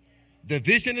 The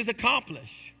vision is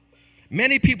accomplished.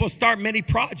 Many people start many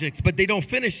projects, but they don't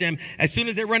finish them. As soon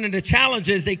as they run into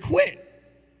challenges, they quit.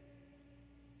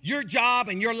 Your job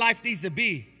and your life needs to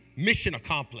be mission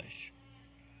accomplished.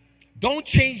 Don't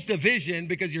change the vision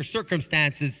because your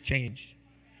circumstances change.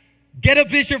 Get a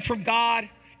vision from God.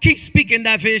 Keep speaking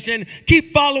that vision.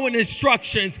 Keep following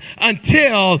instructions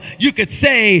until you could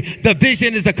say the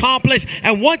vision is accomplished.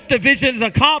 And once the vision is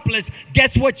accomplished,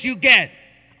 guess what you get?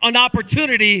 An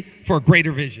opportunity for a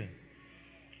greater vision.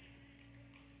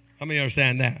 How many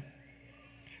understand that?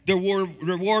 The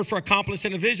reward for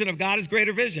accomplishing the vision of God is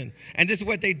greater vision. And this is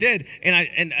what they did.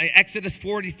 In Exodus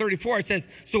 40:34, it says,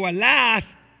 so at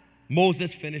last,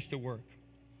 Moses finished the work.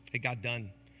 It got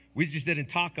done. We just didn't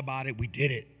talk about it. We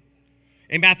did it.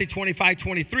 In Matthew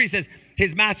 25:23, it says,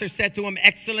 his master said to him,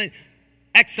 excellent,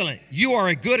 excellent. You are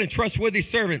a good and trustworthy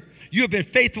servant. You have been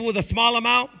faithful with a small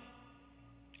amount,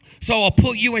 so I'll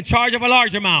put you in charge of a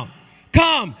large amount.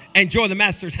 Come, enjoy the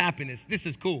master's happiness. This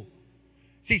is cool.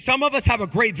 See, some of us have a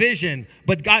great vision,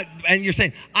 but God, and you're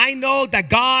saying, I know that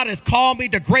God has called me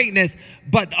to greatness,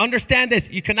 but understand this,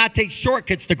 you cannot take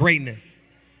shortcuts to greatness.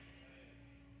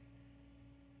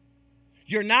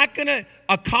 You're not going to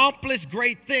accomplish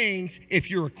great things if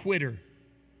you're a quitter.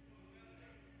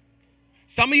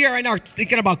 Some of you right now are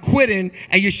thinking about quitting,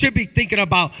 and you should be thinking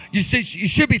about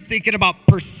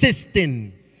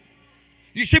persisting.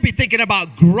 You should be thinking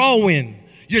about growing.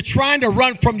 You're trying to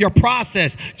run from your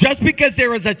process. Just because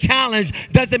there is a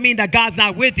challenge doesn't mean that God's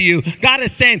not with you. God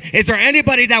is saying, is there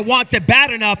anybody that wants it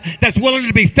bad enough that's willing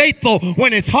to be faithful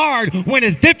when it's hard, when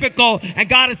it's difficult? And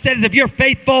God has said, if you're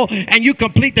faithful and you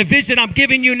complete the vision I'm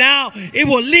giving you now, it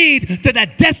will lead to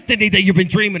that destiny that you've been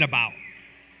dreaming about.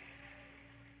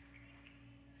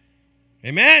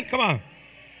 Amen? Come on.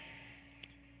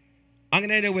 I'm going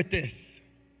to end it with this.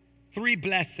 3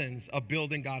 blessings of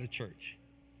building God a church.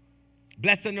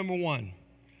 Blessing number 1,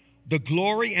 the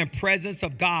glory and presence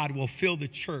of God will fill the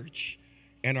church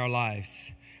in our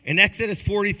lives. In Exodus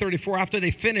 40:34, after they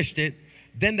finished it,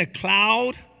 then the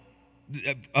cloud,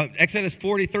 Exodus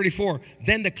 40:34,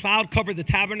 then the cloud covered the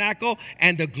tabernacle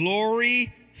and the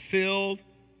glory filled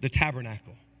the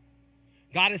tabernacle.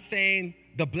 God is saying,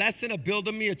 the blessing of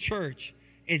building me a church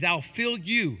is I'll fill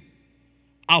you.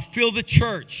 I'll fill the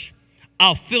church.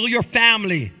 I'll fill your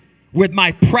family with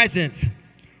my presence,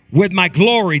 with my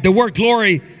glory. The word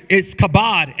glory is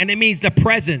kabod, and it means the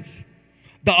presence,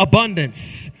 the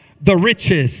abundance, the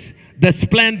riches, the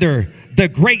splendor, the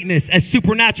greatness and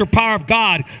supernatural power of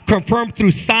God confirmed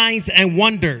through signs and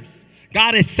wonders.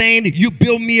 God is saying, you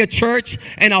build me a church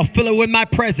and I'll fill it with my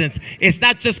presence. It's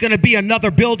not just going to be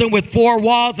another building with 4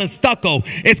 walls and stucco.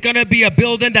 It's going to be a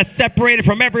building that's separated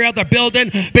from every other building,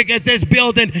 because this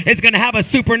building is going to have a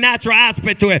supernatural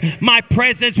aspect to it. My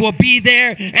presence will be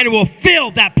there and it will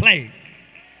fill that place.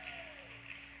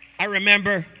 I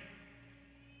remember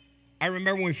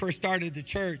when we first started the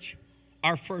church,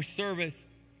 our first service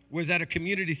was at a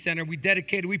community center. We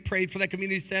prayed for that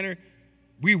community center.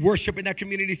 We worship in that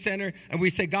community center, and we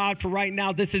say, God, for right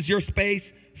now, this is your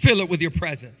space. Fill it with your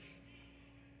presence.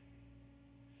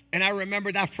 And I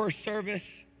remember that first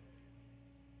service.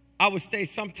 I would stay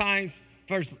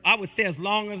as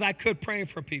long as I could praying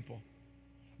for people.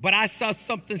 But I saw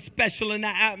something special in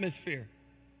that atmosphere.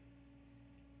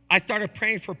 I started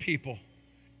praying for people,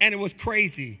 and it was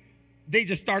crazy. They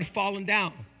just started falling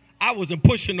down. I wasn't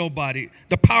pushing nobody.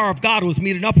 The power of God was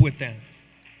meeting up with them.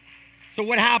 So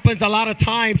what happens a lot of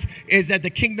times is that the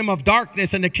kingdom of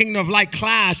darkness and the kingdom of light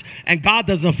clash, and God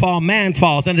doesn't fall, man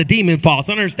falls, and the demon falls.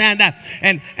 Understand that?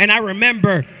 And I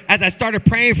remember as I started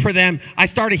praying for them, I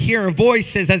started hearing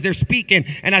voices as they're speaking,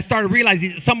 and I started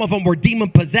realizing some of them were demon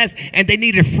possessed and they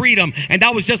needed freedom. And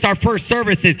that was just our first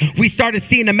services. We started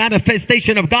seeing the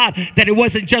manifestation of God, that it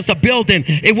wasn't just a building,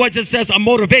 it wasn't just a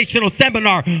motivational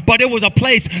seminar, but it was a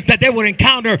place that they would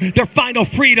encounter their final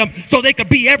freedom so they could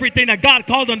be everything that God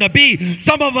called them to be.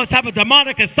 Some of us have a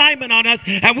demonic assignment on us,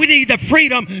 and we need the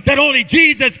freedom that only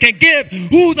Jesus can give.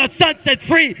 Who the Son sets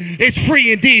free is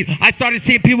free indeed. I started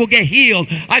seeing people get healed.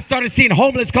 I started seeing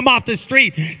homeless come off the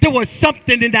street. There was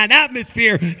something in that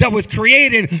atmosphere that was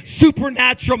creating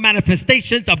supernatural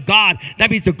manifestations of God. That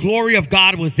means the glory of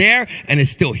God was there and is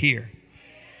still here.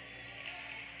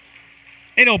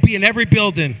 And it'll be in every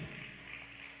building.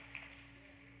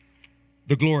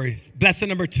 The glory. Blessing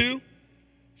number 2,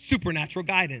 supernatural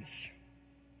guidance.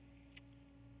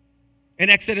 In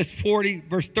Exodus 40,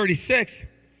 verse 36,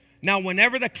 now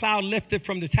whenever the cloud lifted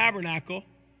from the tabernacle,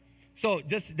 so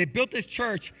they built this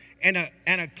church, and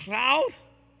a cloud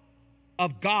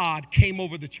of God came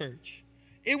over the church.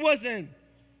 It wasn't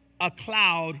a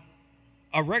cloud,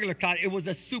 a regular cloud. It was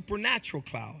a supernatural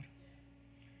cloud.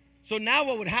 So now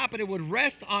what would happen, it would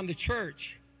rest on the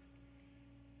church,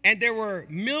 and there were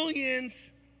millions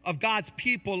of God's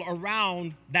people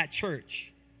around that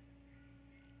church.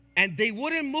 And they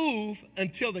wouldn't move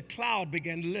until the cloud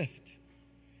began to lift.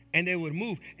 And they would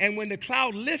move. And when the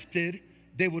cloud lifted,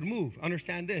 they would move.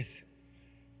 Understand this.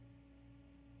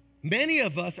 Many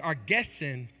of us are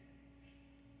guessing,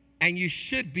 and you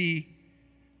should be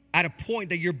at a point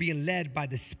that you're being led by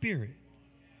the Spirit.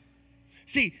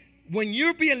 See, when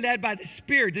you're being led by the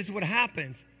Spirit, this is what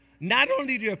happens. Not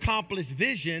only do you accomplish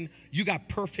vision, you got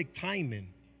perfect timing.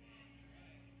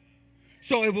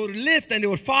 So it would lift and it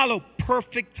would follow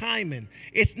perfect timing.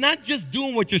 It's not just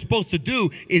doing what you're supposed to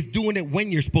do, it's doing it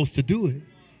when you're supposed to do it.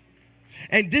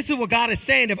 And this is what God is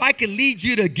saying. If I can lead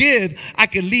you to give, I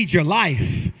can lead your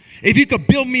life. If you could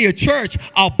build me a church,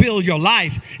 I'll build your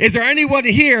life. Is there anyone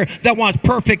here that wants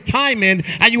perfect timing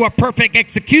and you want perfect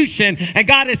execution? And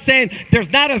God is saying,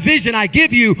 there's not a vision I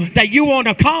give you that you won't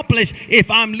accomplish if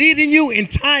I'm leading you in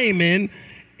timing,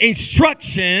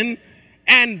 instruction,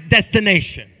 and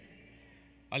destination.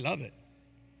 I love it.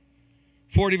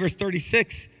 40 verse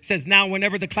 36 says, now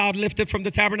whenever the cloud lifted from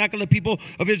the tabernacle, the people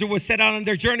of Israel would set out on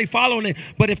their journey following it.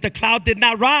 But if the cloud did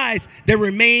not rise, they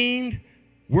remained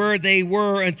where they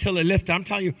were until it lifted. I'm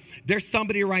telling you, there's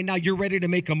somebody right now, you're ready to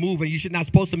make a move, and you're not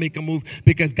supposed to make a move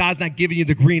because God's not giving you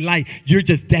the green light. You're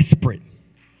just desperate.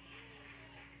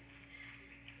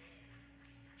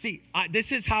 See,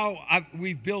 this is how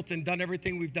we've built and done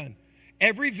everything we've done.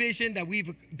 Every vision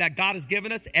that God has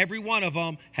given us, every one of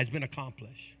them has been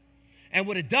accomplished. And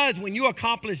what it does, when you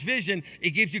accomplish vision,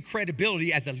 it gives you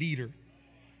credibility as a leader.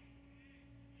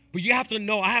 But you have to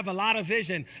know, I have a lot of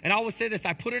vision. And I always say this,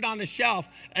 I put it on the shelf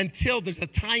until there's a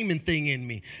timing thing in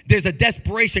me. There's a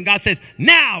desperation. God says,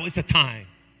 now is the time.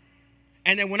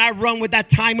 And then when I run with that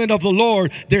timing of the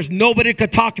Lord, there's nobody that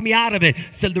could talk me out of it.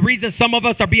 So the reason some of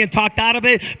us are being talked out of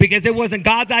it, because it wasn't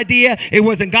God's idea, it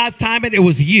wasn't God's timing, it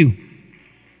was you.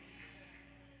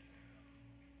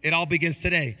 It all begins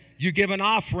today. You give an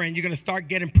offering, you're going to start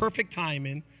getting perfect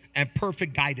timing and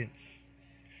perfect guidance.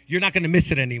 You're not going to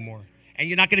miss it anymore. And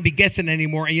you're not going to be guessing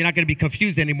anymore, and you're not going to be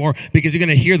confused anymore, because you're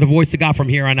going to hear the voice of God from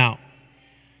here on out.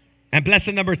 And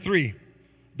blessing number 3,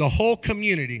 the whole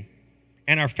community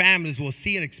and our families will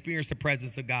see and experience the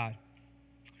presence of God.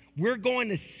 We're going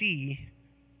to see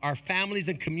our families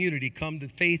and community come to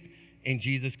faith in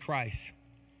Jesus Christ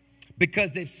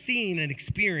because they've seen and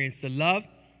experienced the love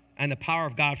and the power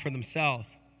of God for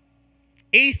themselves.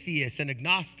 Atheists and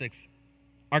agnostics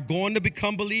are going to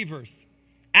become believers.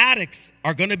 Addicts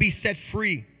are going to be set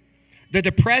free. The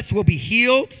depressed will be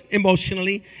healed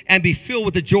emotionally and be filled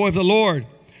with the joy of the Lord.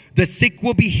 The sick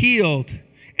will be healed,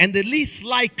 and the least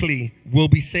likely will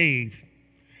be saved.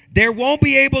 They won't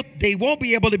be able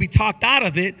to be talked out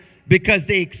of it because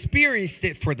they experienced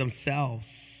it for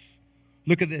themselves.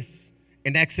 Look at this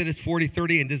in Exodus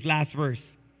 40:30 in this last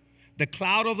verse. The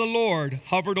cloud of the Lord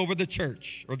hovered over the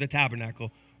church or the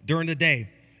tabernacle during the day,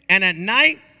 And at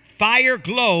night, fire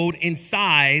glowed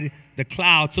inside the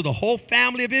cloud so the whole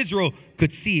family of Israel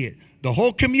could see it. The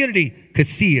whole community could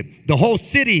see it. The whole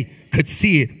city could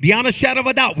see it. Beyond a shadow of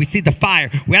a doubt, we see the fire.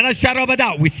 Without a shadow of a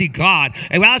doubt, we see God.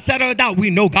 And without a shadow of a doubt, we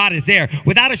know God is there.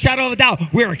 Without a shadow of a doubt,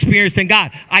 we're experiencing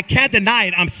God. I can't deny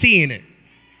it. I'm seeing it.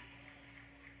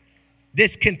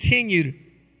 This continued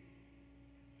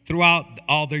throughout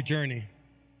all their journey.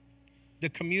 The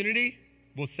community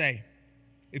will say,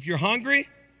 if you're hungry,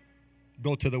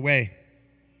 go to the way.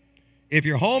 If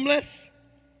you're homeless,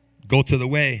 go to the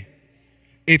way.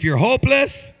 If you're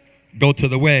hopeless, go to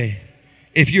the way.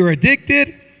 If you're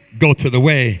addicted, go to the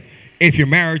way. If your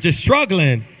marriage is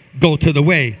struggling, go to the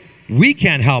way. We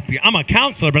can't help you. I'm a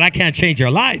counselor, but I can't change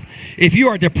your life. If you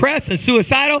are depressed and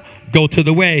suicidal, go to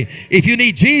the way. If you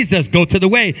need Jesus, go to the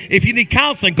way. If you need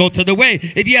counseling, go to the way.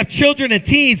 If you have children and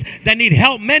teens that need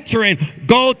help mentoring,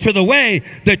 go to the way.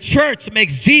 The church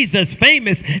makes Jesus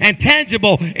famous and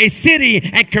tangible. A city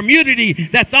and community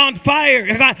that's on fire,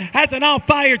 has an on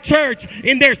fire church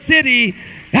in their city,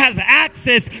 has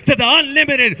access to the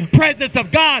unlimited presence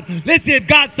of God. Let's give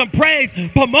God some praise.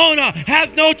 Pomona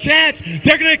has no chance.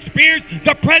 They're going to experience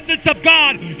the presence of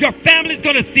God. Your family's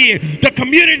going to see it. The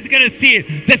community's going to see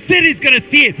it. The city's going to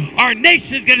see it. Our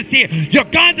nation's going to see it.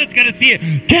 Uganda's going to see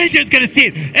it. Kenya's going to see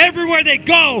it. Everywhere they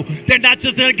go, they're not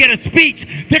just going to get a speech.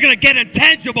 They're going to get a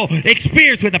tangible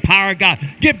experience with the power of God.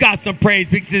 Give God some praise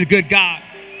because He's a good God.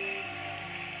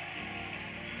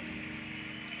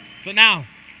 So now,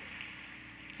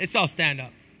 let's all stand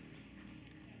up.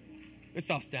 Let's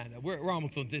all stand up. We're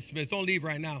almost on dismiss. Don't leave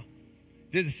right now.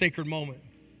 This is a sacred moment.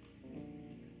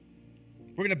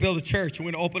 We're going to build a church.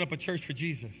 We're going to open up a church for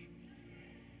Jesus.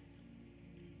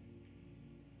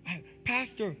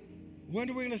 Pastor, when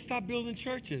are we going to stop building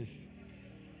churches?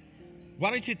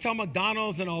 Why don't you tell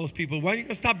McDonald's and all those people, when are you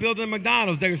going to stop building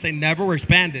McDonald's? They're going to say, never, we're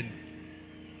expanding.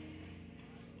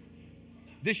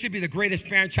 This should be the greatest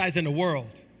franchise in the world,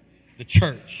 the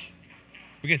church.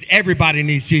 Because everybody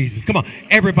needs Jesus. Come on.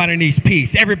 Everybody needs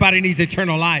peace. Everybody needs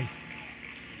eternal life.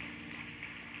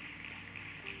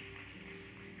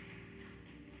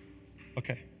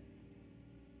 Okay.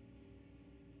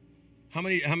 How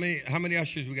many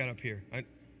ushers we got up here?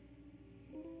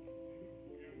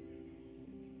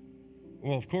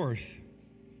 Well, of course.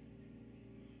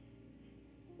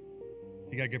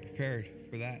 You got to get prepared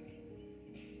for that.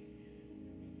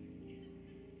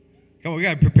 Come on, we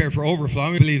got to prepare for overflow.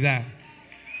 I believe that.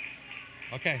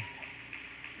 Okay.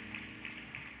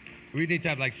 We need to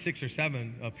have like 6 or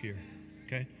 7 up here.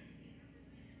 Okay.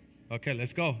 Okay,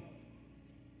 let's go. All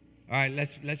right,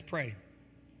 let's pray.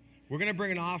 We're going to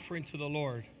bring an offering to the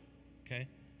Lord. Okay.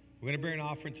 We're going to bring an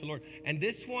offering to the Lord. And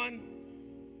this one,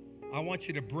 I want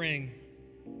you to bring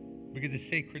because it's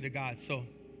sacred to God. So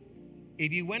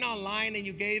if you went online and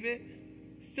you gave it,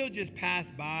 still just pass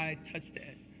by, touch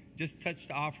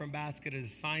the offering basket as a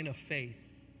sign of faith.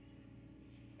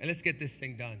 And let's get this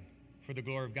thing done for the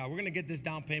glory of God. We're going to get this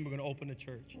down payment. We're going to open the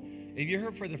church. If you're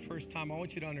here for the first time, I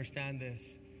want you to understand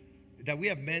this, that we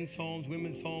have men's homes,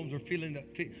 women's homes.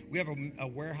 We have a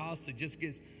warehouse that just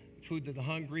gives food to the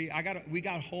hungry. We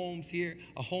got homes here,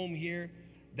 a home here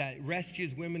that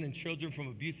rescues women and children from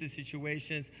abusive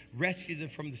situations, rescues them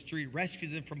from the street,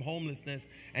 rescues them from homelessness,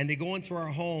 and they go into our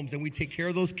homes and we take care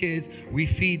of those kids. We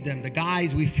feed them. The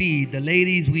guys we feed, the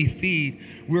ladies we feed.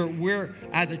 We're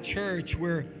as a church,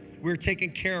 we're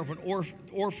taking care of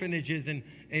orphanages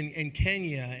in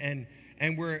Kenya,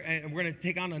 and we're going to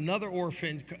take on another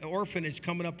orphanage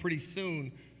coming up pretty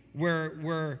soon,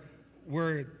 where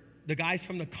the guys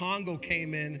from the Congo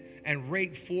came in and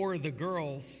raped 4 of the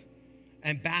girls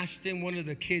and bashed in one of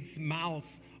the kids'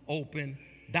 mouths open.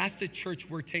 That's the church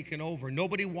we're taking over.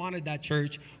 Nobody wanted that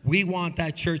church. We want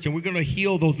that church, and we're going to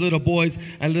heal those little boys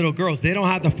and little girls. They don't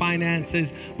have the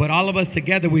finances, but all of us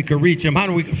together, we could reach them. How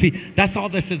do we feed? That's all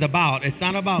this is about. It's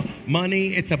not about money.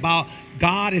 It's about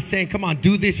God is saying, come on,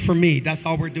 do this for me. That's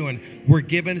all we're doing. We're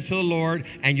giving it to the Lord,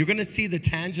 and you're going to see the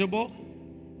tangible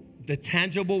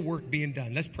work being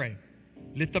done. Let's pray.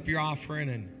 Lift up your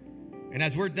offering, and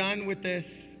as we're done with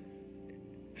this,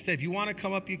 I said, if you want to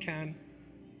come up, you can.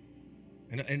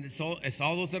 And it's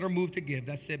all those that are moved to give.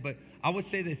 That's it. But I would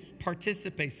say this,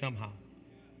 participate somehow.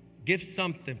 Give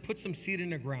something. Put some seed in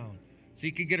the ground so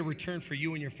you can get a return for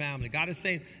you and your family. God is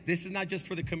saying this is not just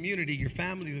for the community. Your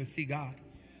family is going to see God.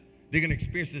 They're going to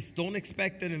experience this. Don't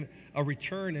expect a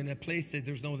return in a place that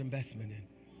there's no investment in.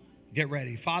 Get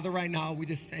ready. Father, right now, we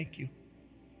just thank you.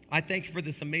 I thank you for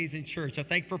this amazing church. I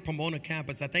thank you for Pomona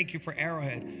campus. I thank you for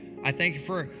Arrowhead. I thank you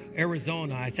for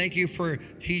Arizona. I thank you for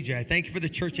TJ. I thank you for the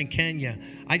church in Kenya.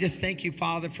 I just thank you,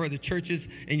 Father, for the churches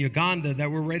in Uganda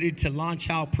that we're ready to launch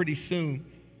out pretty soon.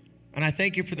 And I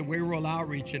thank you for the Wayrol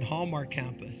Outreach and Hallmark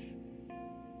campus.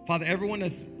 Father, everyone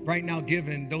that's right now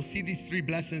given, they'll see these 3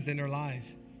 blessings in their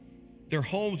lives. Their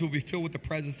homes will be filled with the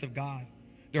presence of God.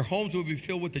 Their homes will be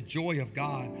filled with the joy of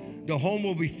God. The home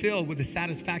will be filled with the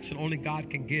satisfaction only God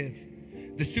can give.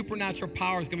 The supernatural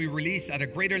power is going to be released at a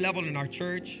greater level in our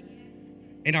church,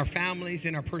 in our families,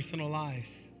 in our personal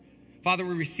lives. Father,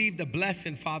 we receive the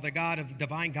blessing, Father God, of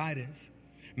divine guidance.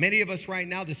 Many of us right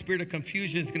now, the spirit of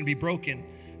confusion is going to be broken.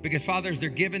 Because, Father, as they're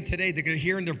given today, they're going to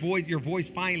hear in their voice, your voice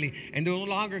finally, and they're no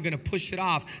longer going to push it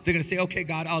off. They're going to say, okay,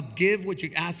 God, I'll give what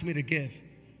you asked me to give.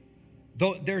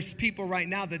 Though there's people right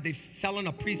now that they're selling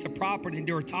a piece of property and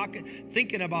they were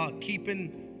thinking about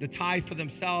keeping the tithe for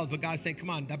themselves, but God's saying, come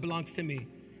on, that belongs to me.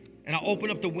 And I'll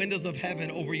open up the windows of heaven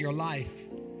over your life.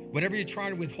 Whatever you're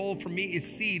trying to withhold from me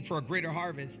is seed for a greater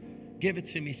harvest. Give it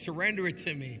to me, surrender it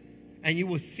to me, and you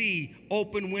will see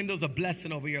open windows of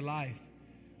blessing over your life.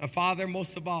 And Father,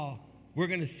 most of all, we're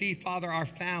going to see, Father, our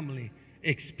family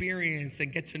experience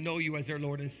and get to know you as their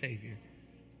Lord and Savior.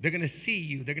 They're going to see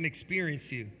you. They're going to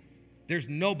experience you. There's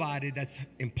nobody that's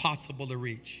impossible to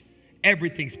reach.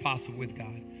 Everything's possible with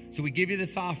God. So we give you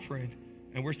this offering,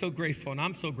 and we're so grateful, and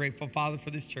I'm so grateful, Father, for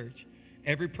this church.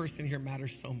 Every person here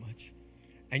matters so much.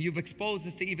 And you've exposed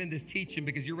us to even this teaching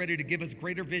because you're ready to give us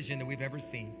greater vision than we've ever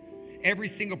seen. Every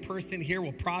single person here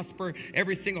will prosper.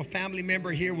 Every single family member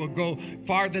here will go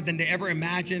farther than they ever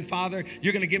imagined. Father,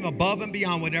 you're going to give them above and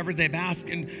beyond whatever they've asked.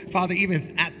 And Father,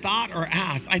 even at thought or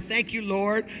asked, I thank you,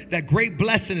 Lord, that great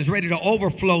blessing is ready to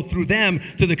overflow through them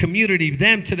to the community,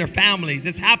 them to their families.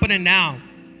 It's happening now.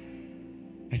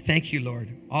 I thank you, Lord.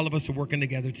 All of us are working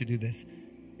together to do this.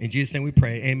 In Jesus' name we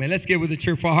pray. Amen. Let's get with a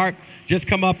cheerful heart. Just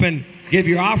come up and give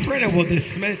your offering and we'll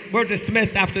dismiss. We're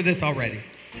dismissed after this already.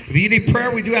 If you need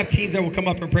prayer, we do have teams that will come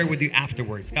up and pray with you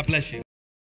afterwards. God bless you.